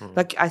it.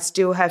 Like, I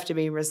still have to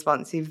be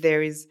responsive.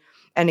 There is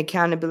an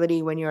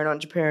accountability when you're an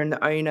entrepreneur and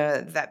the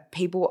owner that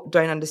people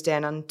don't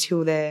understand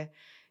until they're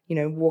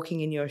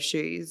walking in your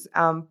shoes.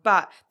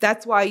 But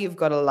that's why you've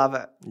got to love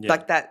it.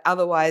 Like that.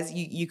 Otherwise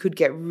you could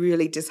get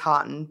really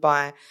disheartened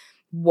by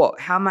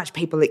how much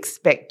people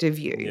expect of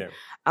you.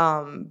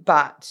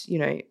 But,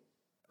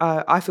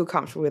 I feel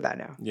comfortable with that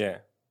now. Yeah.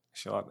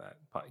 Actually, I like that.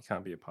 You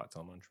can't be a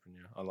part-time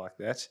entrepreneur. I like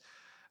that.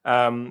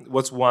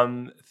 What's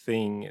one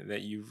thing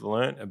that you've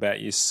learnt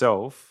about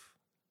yourself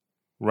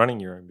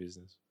running your own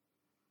business?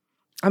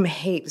 I'm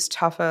heaps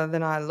tougher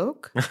than I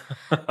look.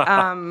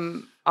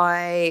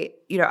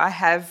 I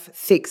have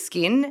thick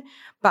skin,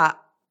 but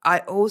I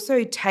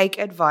also take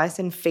advice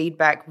and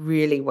feedback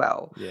really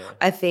well. Yeah.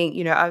 I think,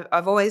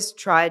 I've always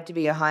tried to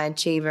be a high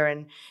achiever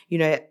and,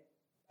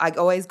 I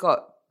always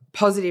got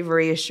positive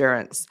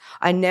reassurance.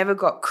 I never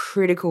got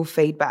critical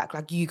feedback,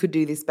 like you could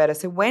do this better.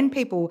 So when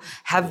people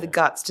have the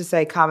guts to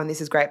say, Carmen,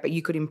 this is great, but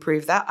you could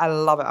improve that, I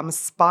love it. I'm a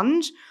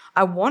sponge.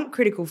 I want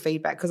critical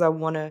feedback because I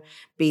want to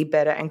be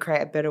better and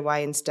create a better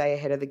way and stay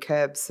ahead of the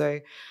curve.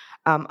 So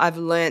I've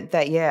learned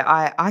that,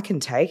 I can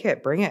take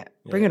it. Bring it.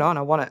 Bring it on.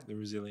 I want it. The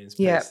resilience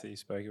piece that you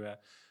spoke about.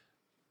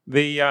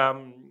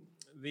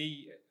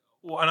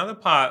 Another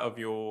part of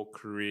your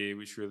career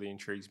which really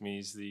intrigues me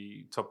is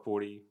the Top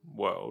 40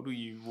 World.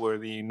 You were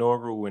the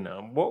inaugural winner.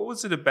 What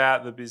was it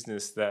about the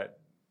business that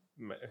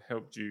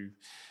helped you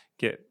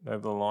get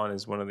over the line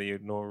as one of the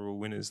inaugural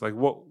winners? Like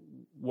what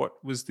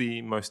was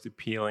the most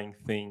appealing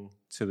thing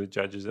to the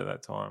judges at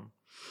that time?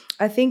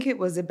 I think it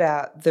was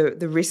about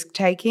the risk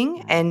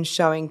taking and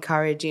showing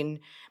courage in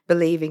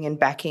believing and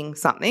backing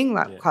something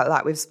quite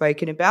like we've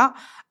spoken about.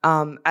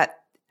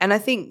 And I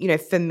think,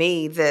 for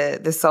me,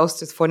 the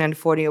Solstice 40 Under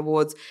 40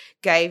 Awards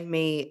gave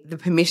me the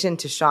permission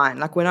to shine.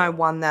 Like when I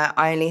won that,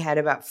 I only had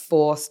about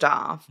 4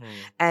 staff.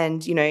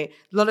 And, a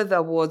lot of the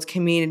awards,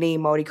 community,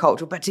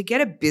 multicultural, but to get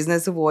a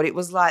business award, it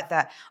was like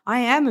that. I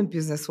am a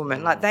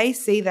businesswoman. Like they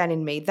see that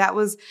in me. That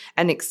was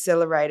an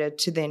accelerator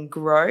to then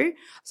grow.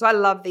 So I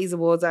love these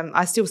awards.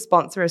 I still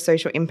sponsor a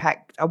social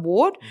impact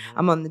award.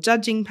 I'm on the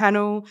judging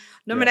panel.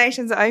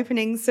 Nominations are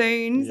opening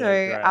soon.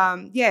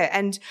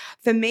 And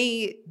for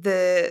me,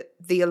 the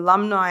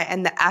alumni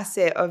and the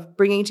asset of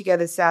bringing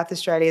together South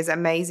Australia's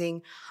amazing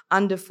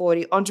under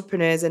 40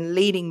 entrepreneurs and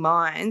leading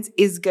minds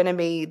is going to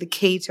be the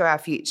key to our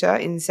future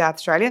in South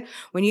Australia.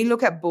 When you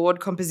look at board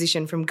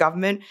composition from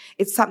government,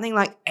 it's something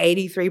like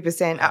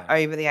 83% are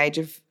over the age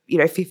of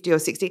 50 or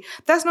 60.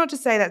 That's not to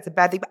say that's a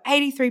bad thing, but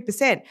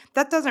 83%,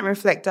 that doesn't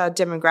reflect our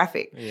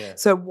demographic. Yeah.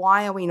 So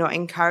why are we not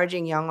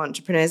encouraging young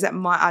entrepreneurs that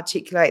might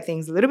articulate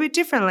things a little bit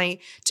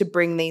differently to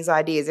bring these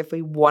ideas if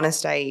we want to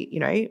stay,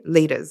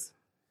 leaders?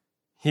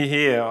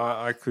 Yeah,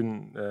 I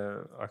couldn't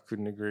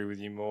agree with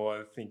you more.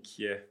 I think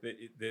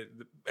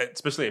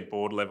especially at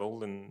board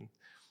level, and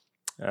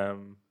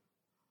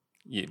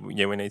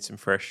we need some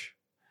fresh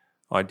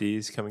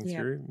ideas coming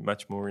through,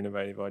 much more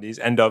innovative ideas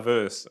and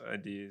diverse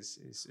ideas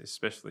is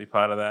especially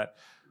part of that.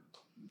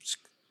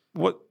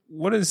 What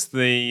does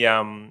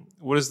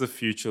the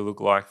future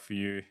look like for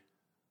you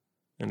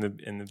in the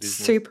business?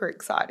 Super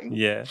exciting.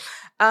 Yeah.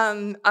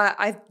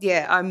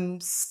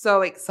 I'm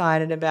so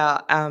excited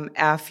about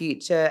our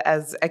future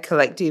as a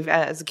collective,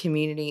 as a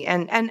community,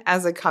 and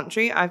as a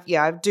country.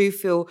 I do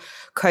feel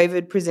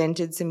COVID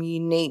presented some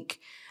unique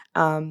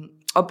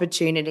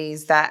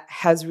opportunities that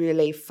has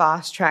really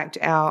fast-tracked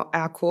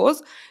our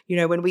cause.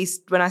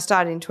 When I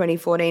started in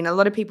 2014, a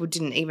lot of people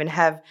didn't even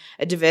have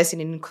a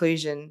diversity and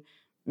inclusion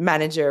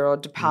manager or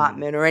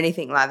department or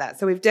anything like that.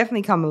 So we've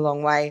definitely come a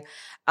long way.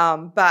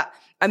 But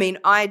I mean,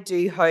 I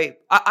do hope,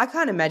 I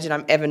can't imagine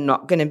I'm ever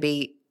not going to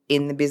be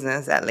in the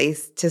business, at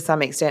least to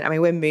some extent. I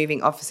mean, we're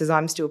moving offices.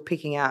 I'm still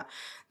picking out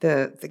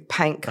the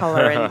paint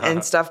color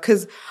and stuff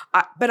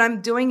but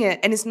I'm doing it,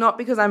 and it's not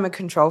because I'm a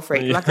control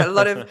freak. Like a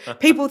lot of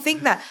people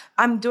think that.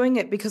 I'm doing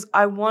it because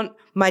I want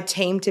my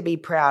team to be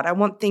proud. I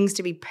want things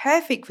to be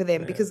perfect for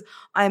them because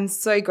I'm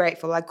so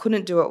grateful. I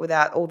couldn't do it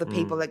without all the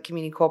people at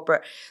Community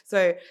Corporate.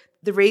 So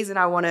the reason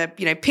I want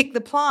to, pick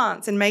the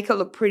plants and make it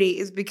look pretty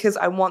is because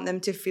I want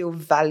them to feel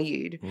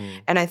valued.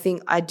 And I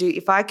think I do.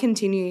 If I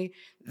continue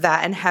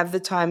that and have the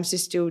times to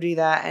still do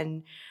that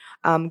and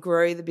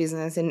grow the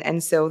business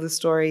and sell the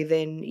story,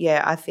 then,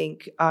 I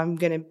think I'm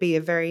going to be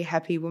a very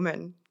happy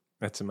woman.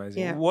 That's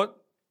amazing. Yeah.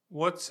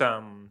 What's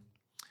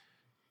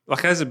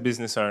like as a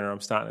business owner, I'm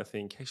starting to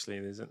think, actually,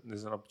 there's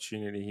an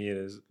opportunity here.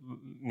 There's,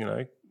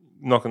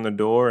 knock on the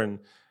door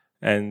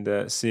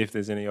and see if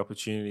there's any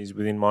opportunities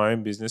within my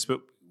own business.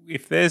 But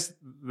if there's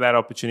that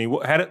opportunity,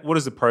 what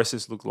does the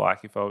process look like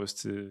if I was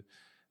to,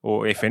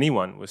 or if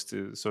anyone was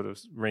to sort of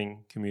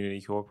ring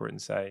Community Corporate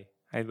and say,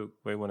 hey, look,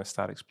 we want to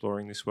start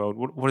exploring this world.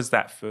 What does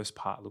that first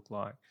part look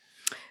like?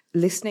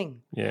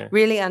 Listening,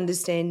 really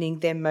understanding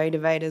their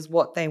motivators,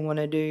 what they want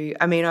to do.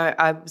 I mean,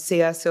 I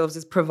see ourselves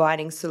as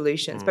providing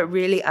solutions, but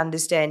really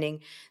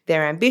understanding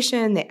their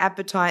ambition, their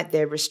appetite,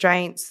 their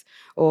restraints,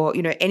 or,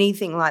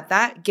 anything like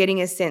that,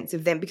 getting a sense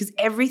of them, because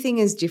everything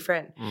is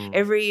different.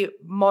 Every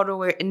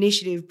model,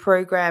 initiative,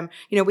 program,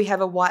 we have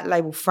a white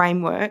label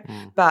framework,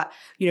 but,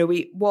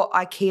 what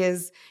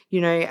IKEA's,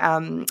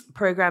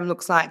 program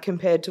looks like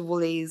compared to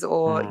Woolies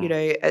or,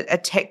 a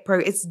tech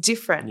program, it's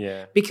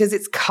different because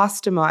it's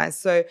customized.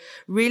 So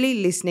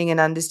really listening and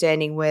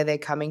understanding where they're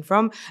coming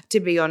from. To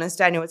be honest,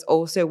 Daniel, it's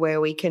also where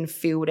we can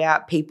field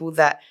out people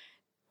that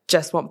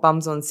just want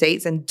bums on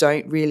seats and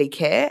don't really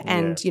care.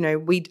 And,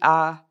 we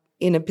are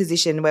in a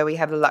position where we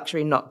have the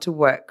luxury not to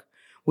work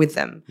with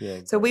them.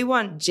 So we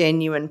want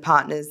genuine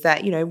partners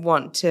that,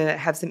 want to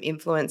have some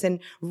influence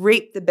and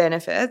reap the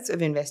benefits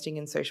of investing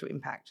in social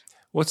impact.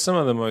 What's some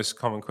of the most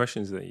common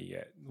questions that you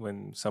get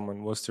when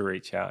someone was to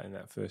reach out in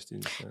that first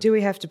instance? Do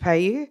we have to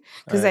pay you?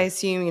 Because they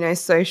assume,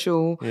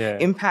 social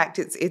impact,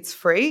 it's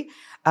free.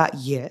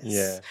 Yes.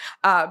 Yeah.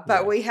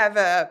 But we have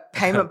a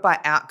payment by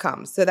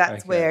outcome. So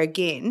that's where,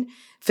 again,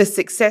 for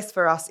success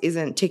for us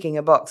isn't ticking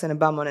a box and a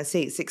bum on a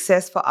seat.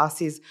 Success for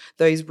us is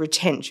those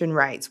retention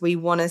rates. We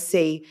want to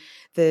see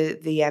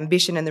the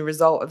ambition and the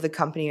result of the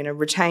company in a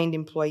retained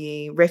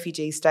employee,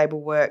 refugee,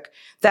 stable work.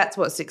 That's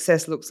what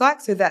success looks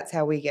like. So that's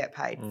how we get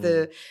paid.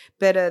 The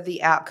better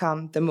the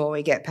outcome, the more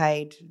we get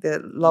paid. The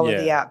lower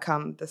the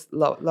outcome, the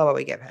lower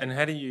we get paid. And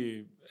how do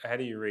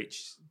you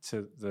reach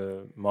to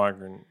the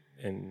migrant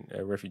and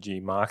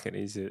refugee market?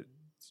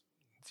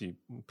 Do you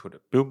put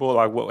a billboard?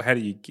 Like, how do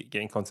you get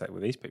in contact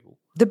with these people?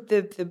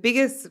 The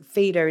biggest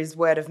feeder is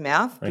word of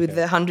mouth. With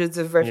the hundreds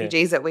of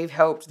refugees that we've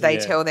helped. They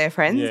tell their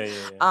friends.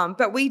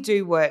 But we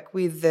do work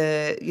with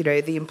the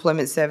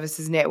Employment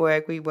Services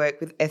Network. We work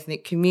with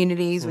ethnic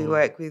communities. We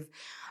work with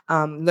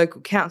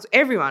local council.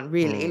 Everyone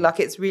really. Like,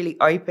 it's really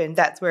open.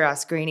 That's where our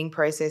screening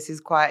process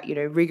is quite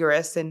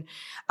rigorous, and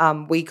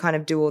we kind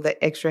of do all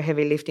the extra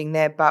heavy lifting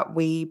there. But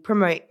we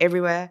promote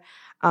everywhere.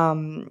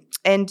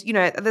 And,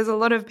 there's a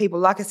lot of people,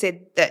 like I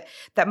said,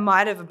 that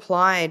might have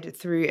applied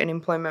through an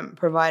employment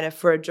provider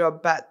for a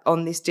job, but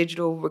on this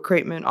digital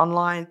recruitment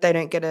online, they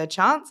don't get a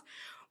chance,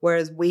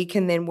 whereas we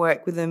can then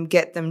work with them,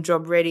 get them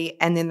job ready,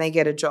 and then they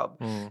get a job.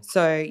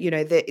 So,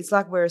 it's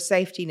like we're a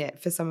safety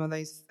net for some of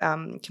those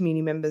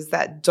community members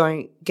that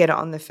don't get it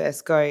on the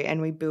first go,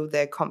 and we build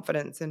their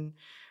confidence and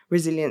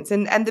resilience.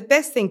 And the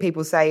best thing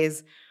people say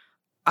is,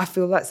 I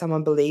feel like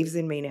someone believes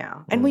in me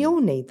now. And we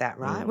all need that,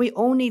 right? We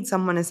all need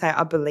someone to say,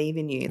 I believe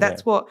in you.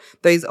 That's what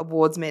those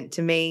awards meant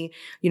to me,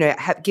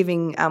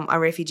 giving a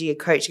refugee a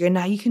coach. You go,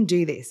 no, you can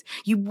do this.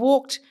 You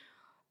walked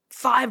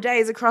 5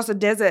 days across a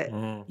desert.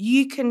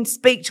 You can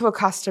speak to a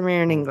customer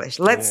in English.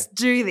 Let's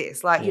do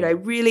this.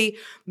 Really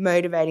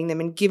motivating them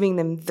and giving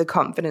them the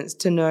confidence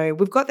to know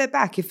we've got their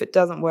back. If it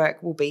doesn't work,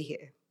 we'll be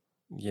here.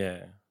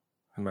 Yeah,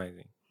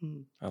 amazing.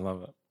 I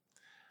love it.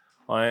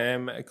 I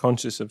am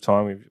conscious of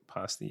time. We've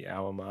passed the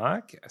hour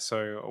mark.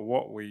 So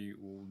what we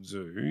will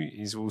do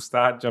is we'll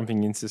start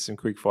jumping into some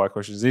quick fire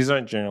questions. They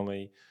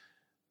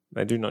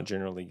do not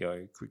generally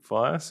go quick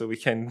fire, so we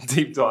can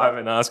deep dive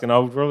and ask. And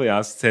I'll probably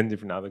ask 10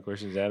 different other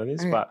questions out of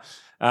this, but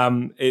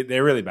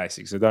they're really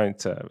basic, so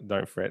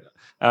don't fret.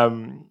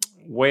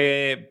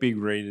 We're big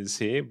readers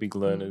here, big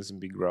learners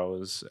and big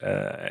growers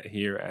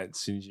here at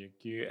Synergy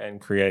IQ and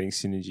Creating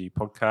Synergy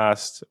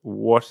podcast.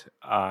 What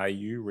are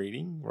you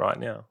reading right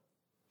now?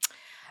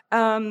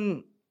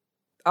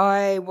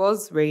 I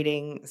was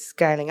reading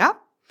Scaling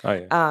Up. Oh,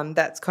 yeah.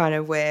 That's kind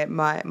of where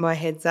my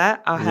head's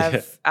at. I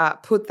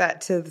have put that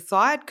to the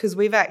side because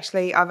I've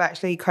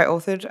actually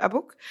co-authored a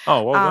book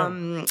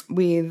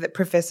with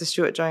Professor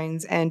Stuart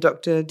Jones and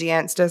Dr.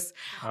 D'Anstis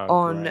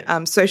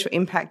on social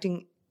impact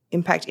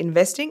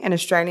investing, an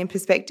Australian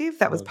perspective.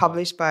 That was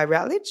published by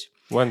Routledge.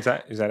 When's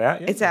that? Is that out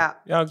yet? It's out.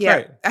 Oh, great.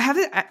 Yeah. I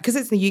haven't, because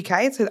it's the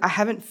UK, so I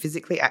haven't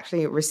physically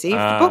actually received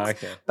the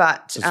books,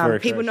 but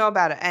people know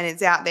about it and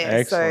it's out there.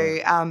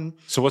 Excellent.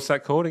 So what's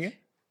that called again?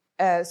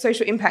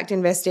 Social impact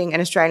investing,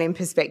 an Australian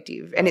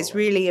perspective. And it's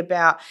really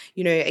about,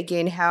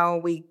 again, how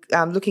we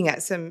looking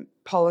at some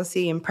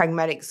policy and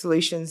pragmatic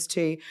solutions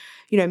to,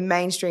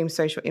 mainstream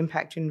social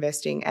impact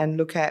investing and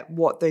look at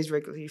what those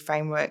regulatory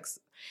frameworks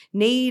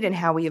need and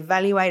how we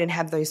evaluate and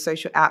have those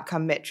social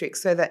outcome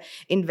metrics so that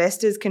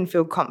investors can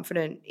feel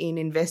confident in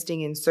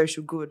investing in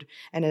social good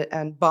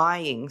and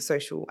buying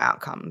social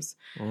outcomes.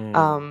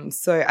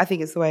 So I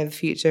think it's the way of the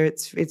future.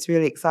 It's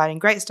really exciting.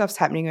 Great stuff's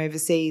happening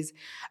overseas.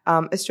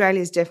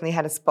 Australia's definitely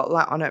had a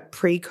spotlight on it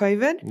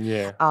pre-COVID.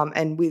 Yeah.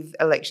 And with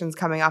elections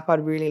coming up,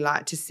 I'd really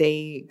like to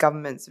see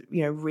governments,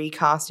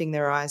 recasting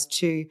their eyes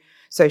to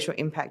social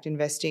impact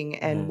investing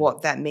and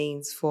what that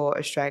means for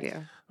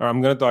Australia. All right,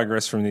 I'm going to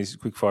digress from these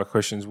quick fire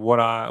questions. What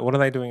are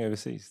they doing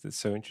overseas that's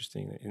so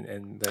interesting?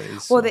 And that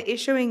is they're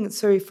issuing,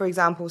 for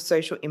example,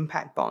 social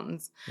impact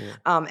bonds,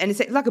 and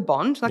it's like a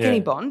bond, like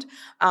any bond,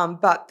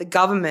 but the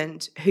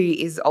government, who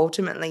is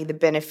ultimately the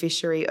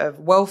beneficiary of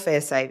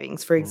welfare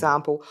savings, for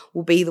example,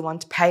 will be the one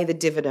to pay the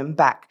dividend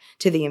back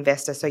to the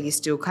investor. So you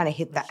still kind of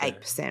hit that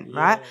 8%,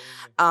 right?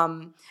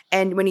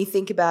 And when you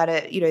think about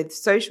it,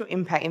 social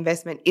impact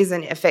investment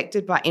isn't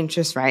affected by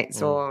interest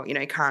rates or,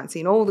 currency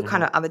and all the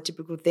kind of other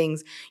typical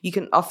things. You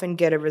can often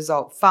get a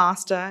result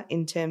faster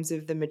in terms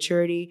of the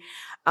maturity.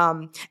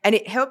 And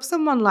it helps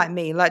someone like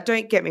me. Like,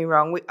 don't get me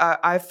wrong.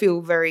 I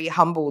feel very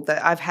humbled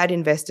that I've had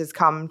investors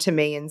come to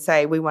me and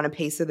say, we want a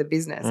piece of the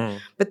business,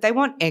 but they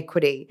want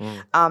equity.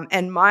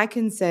 And my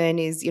concern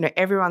is,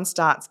 everyone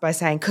starts by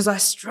saying, because I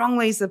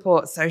strongly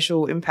support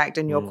social impact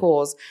and your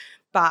cause,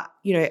 but,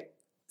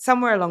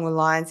 somewhere along the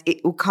lines,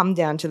 it will come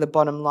down to the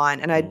bottom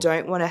line. And I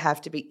don't want to have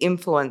to be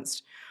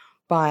influenced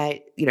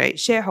by,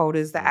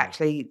 shareholders that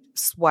actually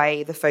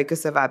sway the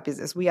focus of our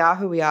business. We are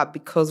who we are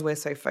because we're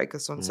so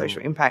focused on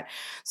social impact.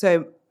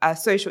 So a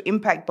social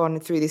impact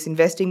bond through this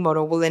investing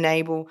model will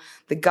enable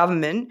the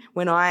government,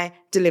 when I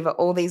deliver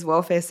all these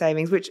welfare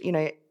savings, which,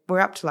 we're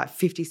up to like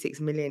 56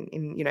 million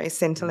in,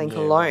 Centrelink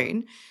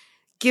alone.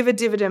 Give a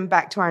dividend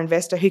back to our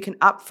investor who can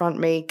upfront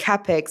me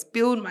CapEx,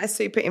 build my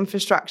super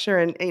infrastructure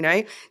and,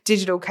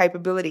 digital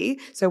capability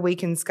so we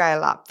can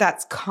scale up.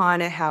 That's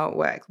kind of how it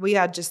works. We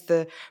are just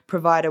the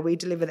provider. We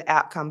deliver the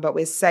outcome, but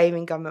we're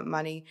saving government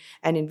money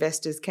and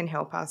investors can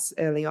help us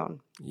early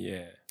on.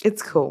 Yeah.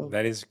 It's cool.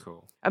 That is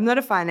cool. I'm not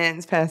a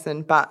finance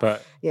person, but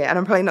and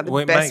I'm probably not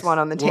the best one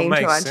on the team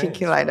to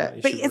articulate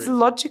it. But it's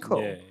logical.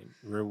 Yeah,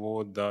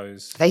 reward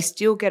those. They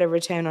still get a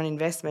return on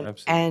investment.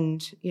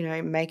 Absolutely.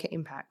 And, make an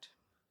impact.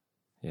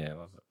 Yeah, I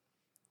love it.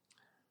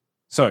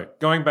 So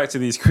going back to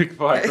these quick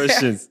fire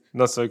questions,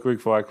 not so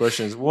quick fire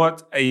questions,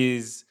 what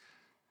is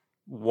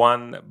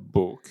one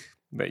book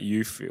that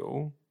you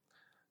feel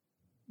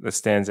that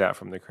stands out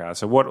from the crowd?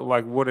 So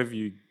what have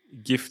you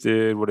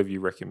gifted? What have you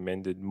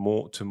recommended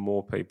to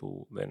more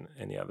people than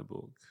any other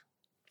book?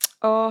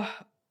 Oh,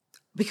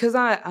 because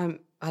I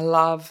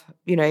love,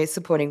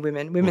 supporting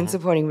women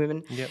supporting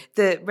women. Yep.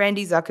 The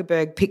Randy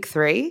Zuckerberg Pick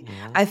 3,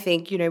 I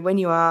think, when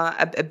you are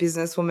a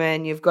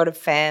businesswoman, you've got a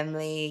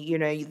family,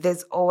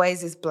 there's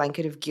always this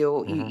blanket of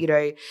guilt,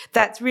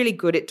 that's really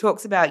good. It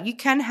talks about you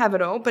can have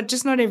it all, but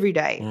just not every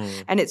day.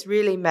 And it's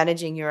really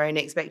managing your own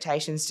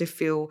expectations to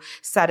feel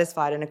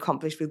satisfied and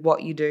accomplished with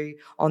what you do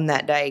on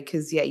that day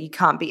because, you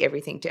can't be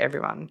everything to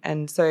everyone.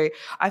 And so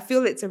I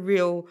feel it's a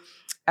real,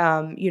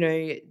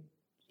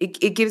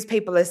 It gives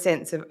people a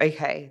sense of,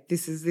 okay,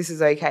 this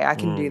is okay, I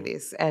can do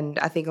this. And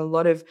I think a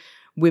lot of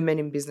women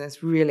in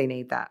business really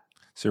need that.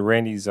 So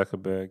Randy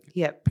Zuckerberg,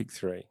 Pick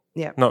 3.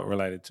 Yeah. Not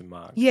related to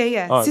Mark.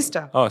 Yeah. Oh,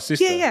 sister. Oh,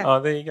 sister. Yeah.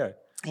 Oh, there you go.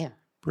 Yeah.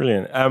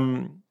 Brilliant.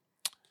 No,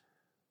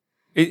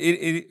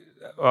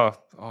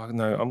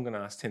 I'm going to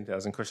ask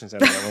 10,000 questions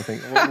out of that one thing.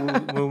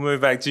 We'll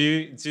move back. Do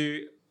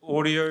you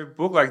audio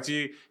book? How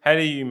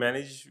do you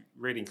manage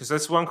reading? Because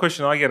that's one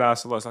question I get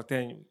asked a lot. It's like,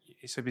 Dan,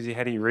 you're so busy.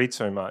 How do you read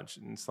so much?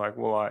 And it's like,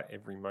 well,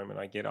 every moment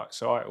I get,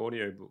 so I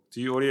audiobook. Do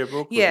you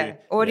audiobook? Yeah,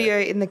 audio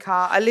in the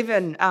car. I live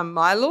in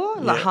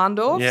Mylor,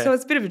 Hahndorf, so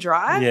it's a bit of a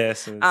drive.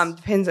 Yes.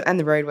 Depends, and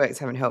the roadworks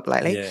haven't helped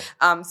lately.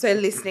 Yeah. So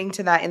listening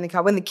to that in the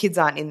car when the kids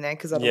aren't in there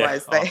because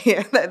otherwise they're I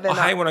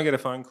hate when I get a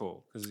phone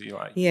call because you're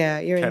like,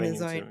 you're in the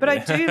zone. But I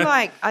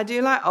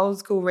do like old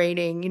school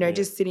reading.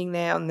 Just sitting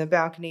there on the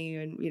balcony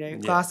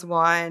and glass of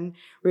wine,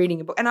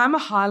 reading a book. And I'm a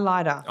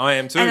highlighter. I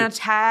am too. And I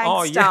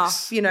tag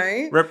stuff.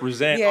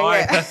 Represent. Yeah.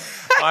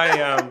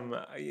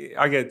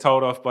 I get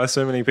told off by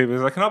so many people.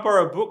 It's like, can I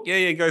borrow a book?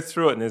 Yeah, go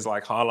through it. And there's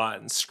like highlight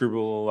and scribble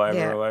all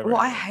over. Well,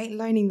 I hate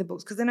loaning the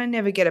books because then I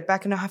never get it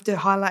back and I have to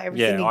highlight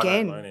everything again. I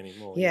don't loan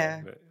anymore.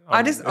 Yeah.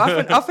 I just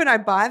often I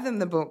buy them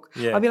the book.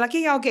 Yeah. I'll be like,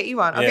 I'll get you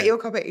one. I'll get you a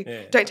copy.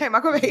 Yeah. Don't take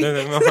my copy. No,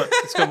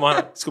 it's got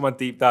my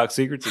deep dark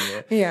secrets in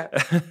there. Yeah.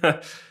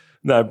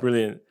 No,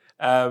 brilliant.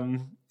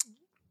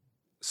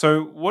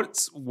 So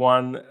what's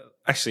one?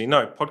 Actually,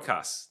 no,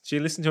 podcasts. Do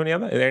you listen to any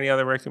other? Are there any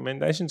other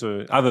recommendations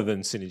or other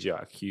than Synergy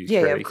IQ?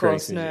 Yeah, of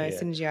course.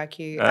 Synergy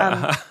IQ.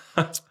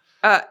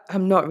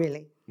 I'm not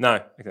really. No,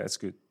 okay, that's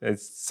good.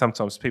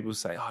 Sometimes people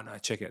say, oh, no,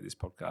 check out this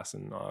podcast,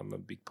 and I'm a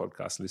big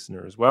podcast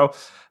listener as well.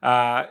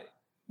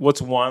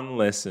 What's one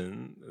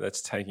lesson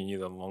that's taking you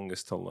the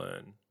longest to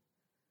learn?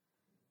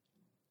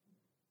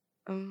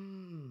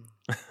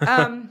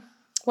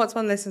 What's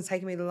one lesson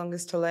taking me the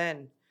longest to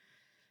learn?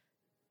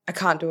 I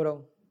can't do it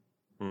all.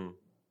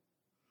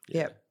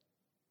 Yeah,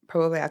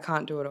 probably I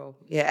can't do it all.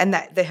 Yeah, and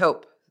that the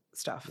help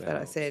stuff that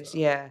I said,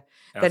 that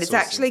it's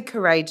actually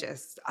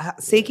courageous.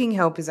 Seeking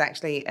help is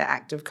actually an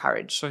act of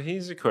courage. So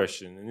here's a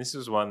question, and this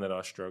is one that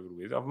I struggled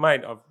with. I've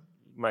made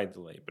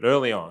the leap, but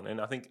early on, and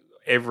I think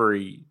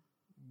every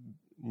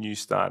new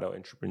starter,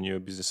 entrepreneur,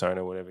 business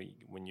owner, whatever,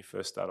 when you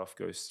first start off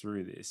goes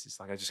through this, it's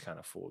like I can't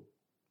afford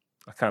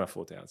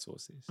to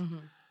outsource this. Mm-hmm.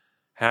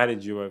 How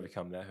did you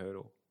overcome that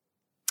hurdle?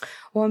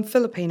 Well, I'm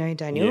Filipino,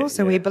 Daniel,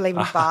 so we believe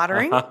in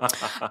bartering.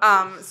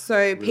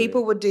 So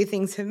people would do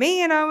things for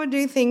me and I would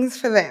do things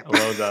for them.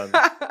 Well done.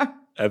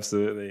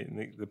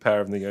 Absolutely. The power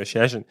of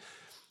negotiation.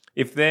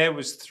 If there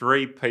was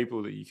 3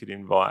 people that you could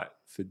invite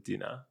for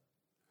dinner,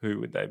 who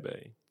would they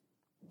be?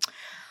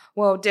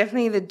 Well,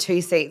 definitely the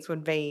 2 seats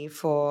would be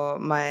for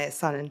my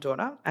son and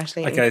daughter,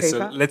 Ashley and Cooper. Okay,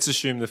 so let's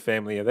assume the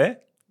family are there.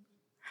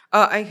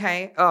 Oh,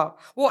 okay. Oh,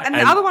 well, and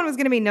the other one was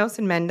going to be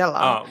Nelson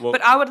Mandela.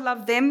 But I would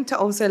love them to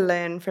also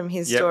learn from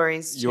his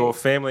stories too. Your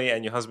family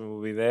and your husband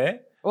will be there?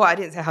 Well, I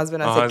didn't say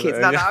husband. I said kids.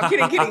 No, I'm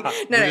kidding.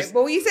 No.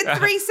 Well, you said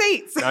 3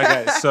 seats.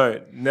 Okay,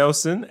 so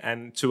Nelson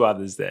and 2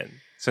 others then.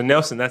 So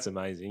Nelson, that's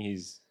amazing.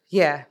 He's...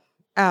 Yeah.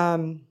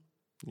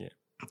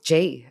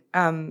 Gee.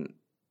 I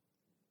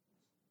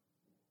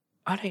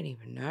don't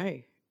even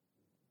know.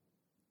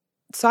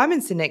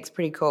 Simon Sinek's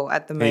pretty cool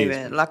at the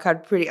moment. Like I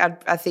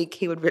think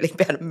he would really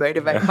be able to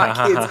motivate my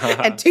kids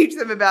and teach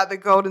them about the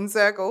golden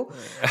circle.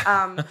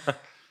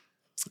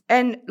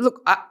 And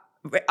look, I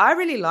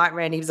really like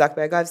Randy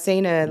Zuckerberg. I've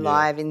seen her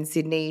live in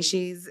Sydney.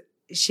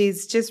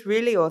 She's just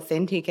really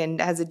authentic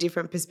and has a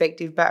different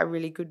perspective, but a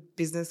really good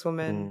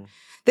businesswoman.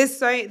 There's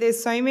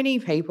so many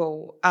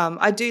people.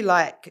 I do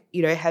like,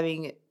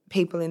 having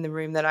people in the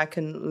room that I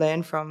can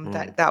learn from.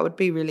 That would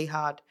be really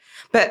hard.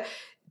 But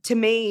to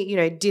me, you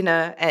know,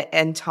 dinner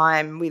and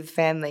time with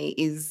family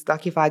is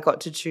like, if I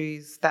got to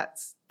choose,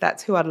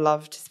 that's who I'd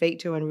love to speak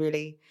to, and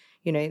really,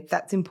 you know,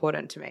 that's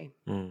important to me.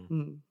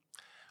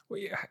 Well,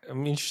 yeah,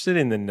 I'm interested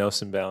in the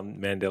Nelson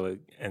Mandela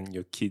and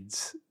your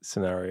kids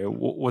scenario.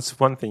 What's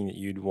one thing that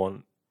you'd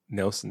want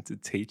Nelson to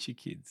teach your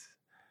kids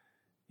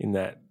in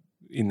that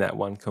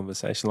one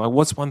conversation? Like,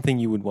 what's one thing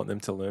you would want them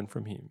to learn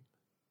from him?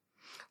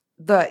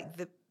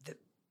 The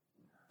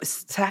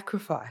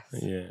sacrifice.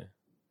 Yeah.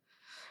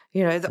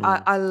 You know,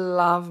 I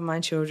love my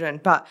children,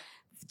 but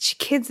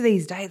kids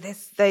these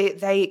days,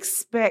 they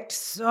expect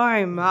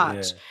so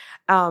much.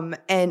 Yeah.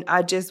 And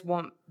I just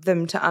want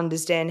them to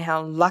understand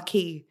how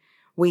lucky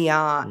we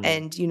are,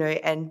 and, you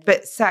know,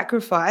 but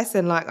sacrifice,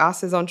 and like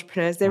us as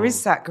entrepreneurs, there is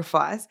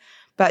sacrifice,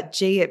 but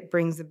gee, it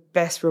brings the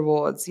best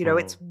rewards. You know,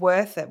 it's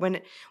worth it. When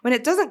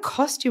it doesn't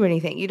cost you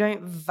anything, you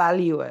don't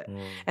value it.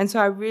 And so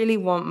I really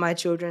want my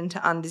children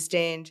to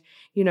understand,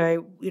 you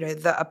know,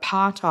 the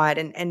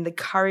apartheid and the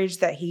courage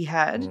that he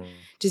had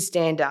to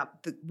stand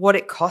up, what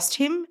it cost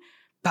him,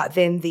 but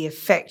then the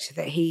effect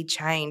that he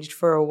changed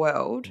for a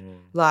world,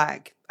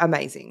 like,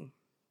 amazing.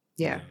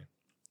 Yeah.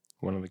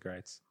 One of the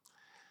greats.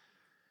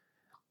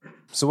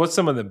 So what's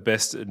some of the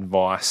best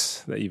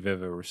advice that you've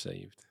ever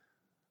received?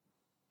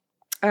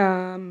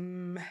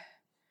 Don't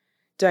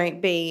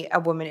be a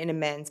woman in a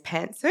man's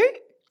pantsuit.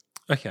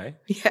 Okay.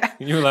 Yeah.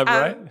 Can you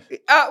elaborate?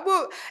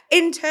 Well,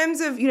 in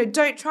terms of, you know,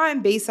 don't try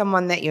and be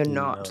someone that you're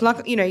not.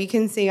 Like, you know, you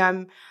can see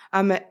I'm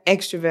an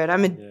extrovert.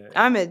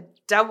 I'm a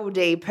double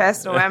D,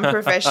 personal and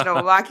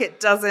professional. Like, it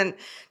doesn't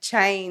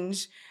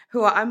change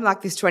who I'm,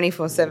 like this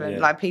 24/7.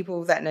 Like,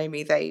 people that know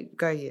me, they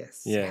go,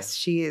 yes,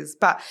 she is.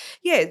 But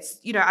yeah, it's,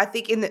 you know, I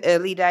think in the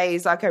early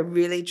days, like, I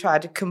really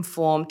tried to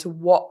conform to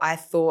what I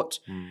thought,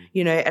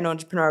 you know, an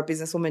entrepreneurial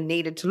businesswoman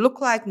needed to look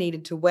like,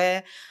 needed to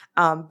wear.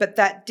 But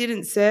that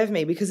didn't serve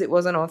me because it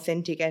wasn't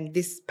authentic, and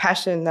this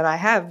passion that I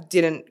have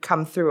didn't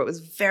come through. It was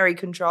very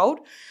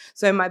controlled.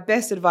 So my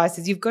best advice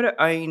is you've got to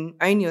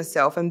own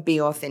yourself and be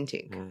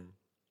authentic.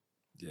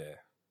 Yeah.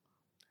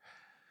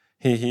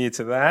 Here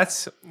to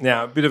that.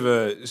 Now, a bit of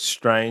a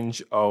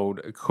strange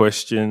old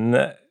question.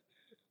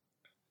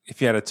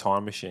 If you had a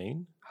time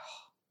machine,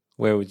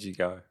 where would you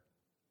go?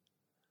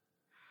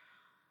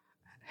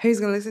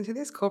 Who's going to listen to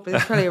this? Corporate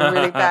is probably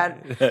really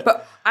bad.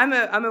 But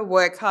I'm a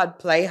work hard,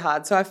 play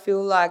hard. So I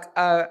feel like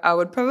I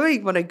would probably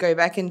want to go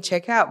back and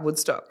check out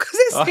Woodstock because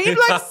it seemed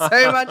like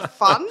so much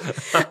fun.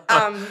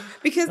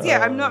 Because,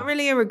 I'm not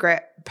really a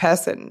regret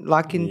person,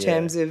 like in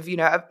terms of, you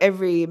know,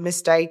 every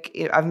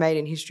mistake I've made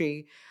in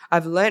history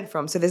I've learned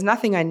from. So there's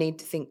nothing I need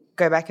to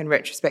go back and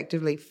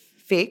retrospectively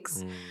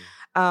fix.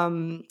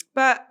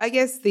 But I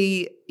guess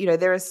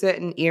there are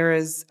certain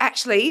eras.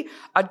 Actually,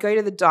 I'd go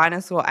to the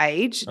dinosaur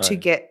age to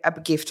get a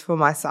gift for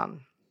my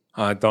son.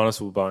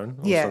 Dinosaur bone.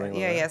 Or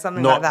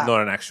something like that.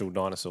 Not an actual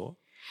dinosaur.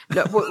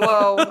 No,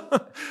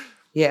 well,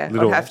 yeah,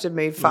 I'd have to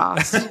move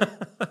fast.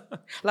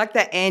 Like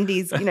the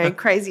Andy's, you know,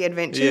 Crazy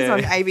Adventures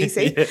on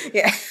ABC.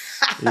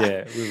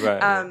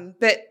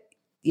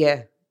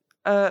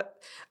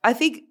 I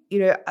think, you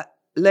know,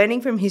 learning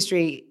from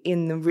history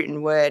in the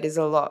written word is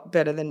a lot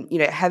better than, you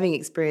know, having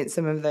experienced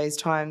some of those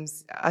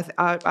times.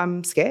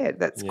 I'm scared.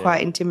 That's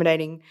quite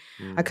intimidating.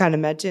 I can't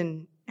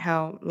imagine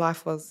how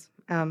life was.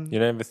 You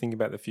don't ever think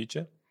about the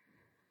future?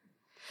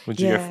 Would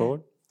you go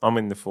forward? I'm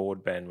in the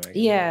forward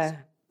bandwagon. Yeah.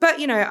 But,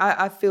 you know,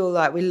 I feel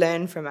like we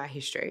learn from our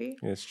history.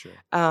 That's true.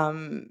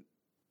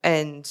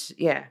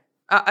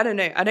 I don't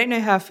know. I don't know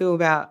how I feel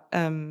about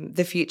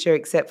the future,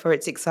 except for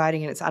it's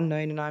exciting and it's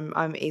unknown, and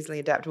I'm easily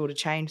adaptable to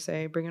change.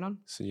 So bring it on.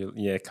 So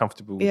you're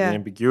comfortable with the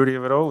ambiguity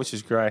of it all, which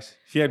is great.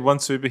 If you had one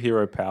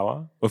superhero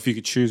power, or if you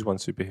could choose one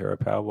superhero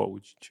power, what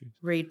would you choose?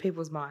 Read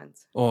people's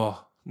minds.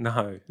 Oh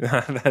no,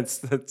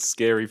 that's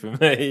scary for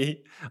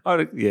me.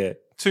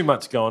 Too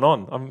much going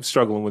on. I'm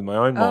struggling with my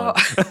own mind.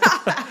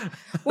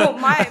 Well,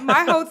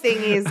 my whole thing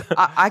is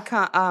I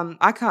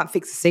can't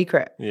fix a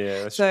secret.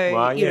 Yeah.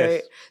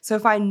 So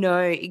if I know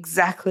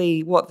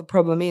exactly what the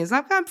problem is,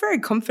 I'm very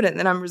confident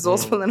that I'm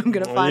resourceful and I'm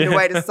going to find a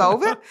way to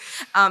solve it.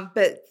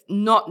 But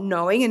not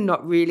knowing and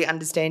not really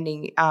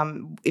understanding,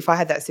 if I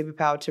had that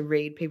superpower to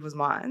read people's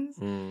minds,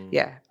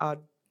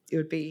 it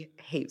would be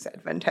heaps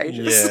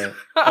advantageous. Yeah.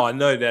 I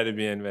know that would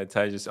be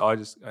advantageous.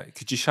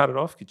 Could you shut it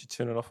off? Could you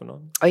turn it off and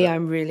on? Oh, yeah,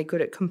 I'm really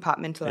good at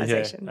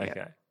compartmentalization. Yeah,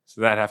 okay.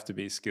 So that'd have to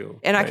be a skill.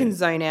 And I can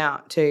zone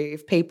out too.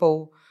 If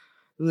people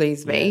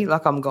lose me,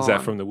 like I'm gone. Is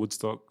that from the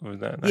Woodstock? Or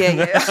that?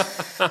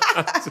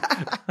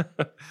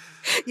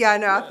 Yeah, I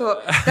know. I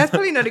thought that's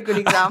probably not a good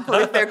example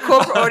if they're a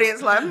corporate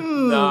audience like,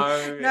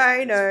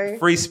 no.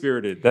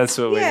 Free-spirited. That's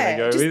what we're going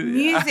to go with.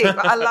 Music.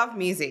 I love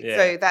music.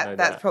 So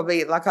that's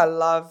probably like I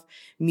love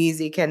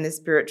music and the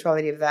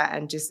spirituality of that,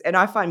 and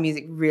I find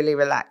music really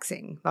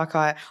relaxing. Like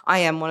I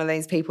am one of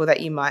these people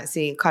that you might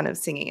see kind of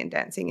singing and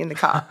dancing in the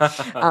car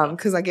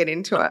because I get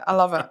into it. I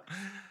love it.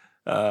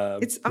 I'm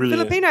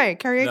Filipino,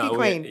 karaoke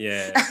queen.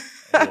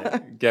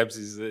 Gabs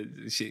is,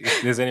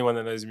 if there's anyone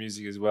that knows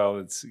music as well,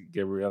 it's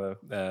Gabriella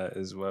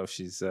as well.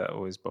 She's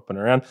always popping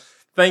around.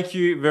 Thank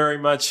you very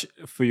much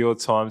for your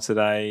time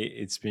today.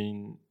 It's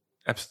been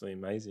absolutely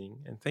amazing.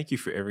 And thank you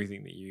for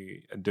everything that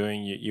you are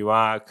doing. You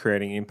are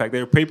creating impact.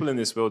 There are people in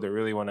this world that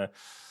really want to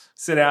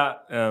set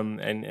out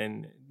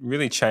and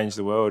really change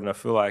the world. And I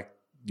feel like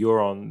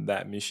you're on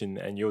that mission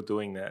and you're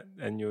doing that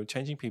and you're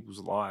changing people's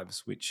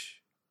lives,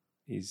 which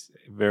is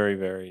very,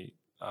 very,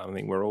 I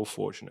think we're all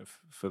fortunate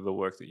for the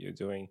work that you're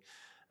doing.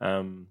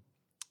 On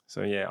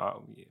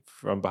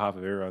behalf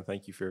of everyone,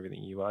 thank you for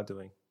everything you are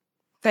doing.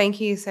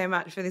 Thank you so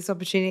much for this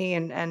opportunity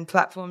and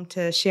platform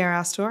to share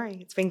our story.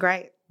 It's been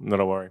great. Not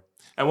a worry.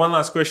 And one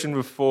last question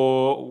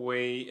before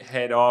we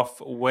head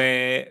off.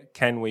 Where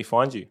can we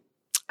find you?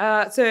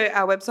 So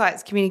our website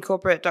is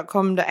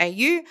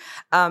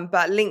communitycorporate.com.au,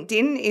 but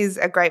LinkedIn is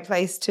a great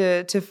place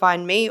to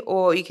find me,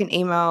 or you can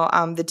email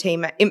the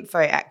team at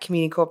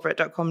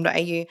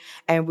info@communitycorporate.com.au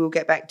and we'll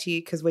get back to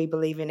you because we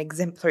believe in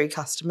exemplary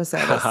customer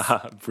service.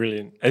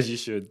 Brilliant, as you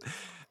should.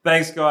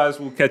 Thanks, guys.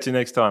 We'll catch you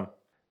next time.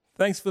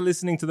 Thanks for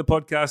listening to the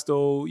podcast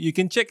all. You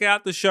can check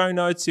out the show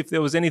notes if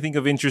there was anything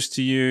of interest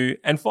to you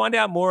and find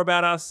out more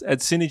about us at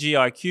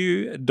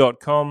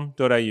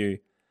synergyiq.com.au.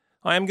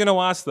 I am going to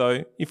ask,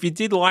 though, if you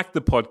did like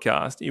the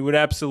podcast, it would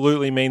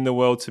absolutely mean the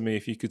world to me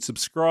if you could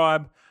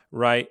subscribe,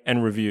 rate,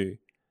 and review.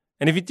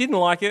 And if you didn't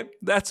like it,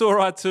 that's all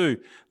right too.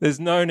 There's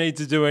no need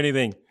to do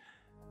anything.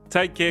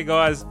 Take care,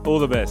 guys. All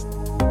the best.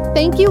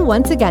 Thank you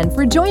once again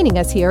for joining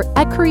us here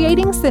at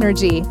Creating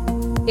Synergy.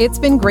 It's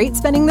been great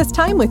spending this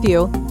time with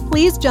you.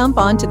 Please jump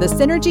onto the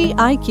Synergy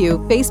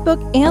IQ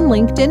Facebook and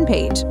LinkedIn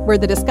page, where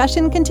the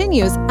discussion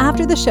continues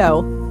after the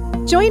show.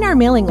 Join our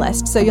mailing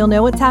list so you'll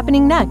know what's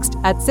happening next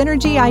at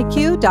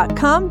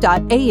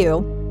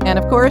synergyiq.com.au. And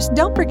of course,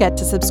 don't forget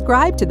to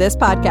subscribe to this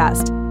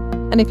podcast.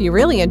 And if you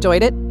really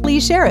enjoyed it,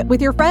 please share it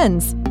with your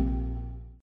friends.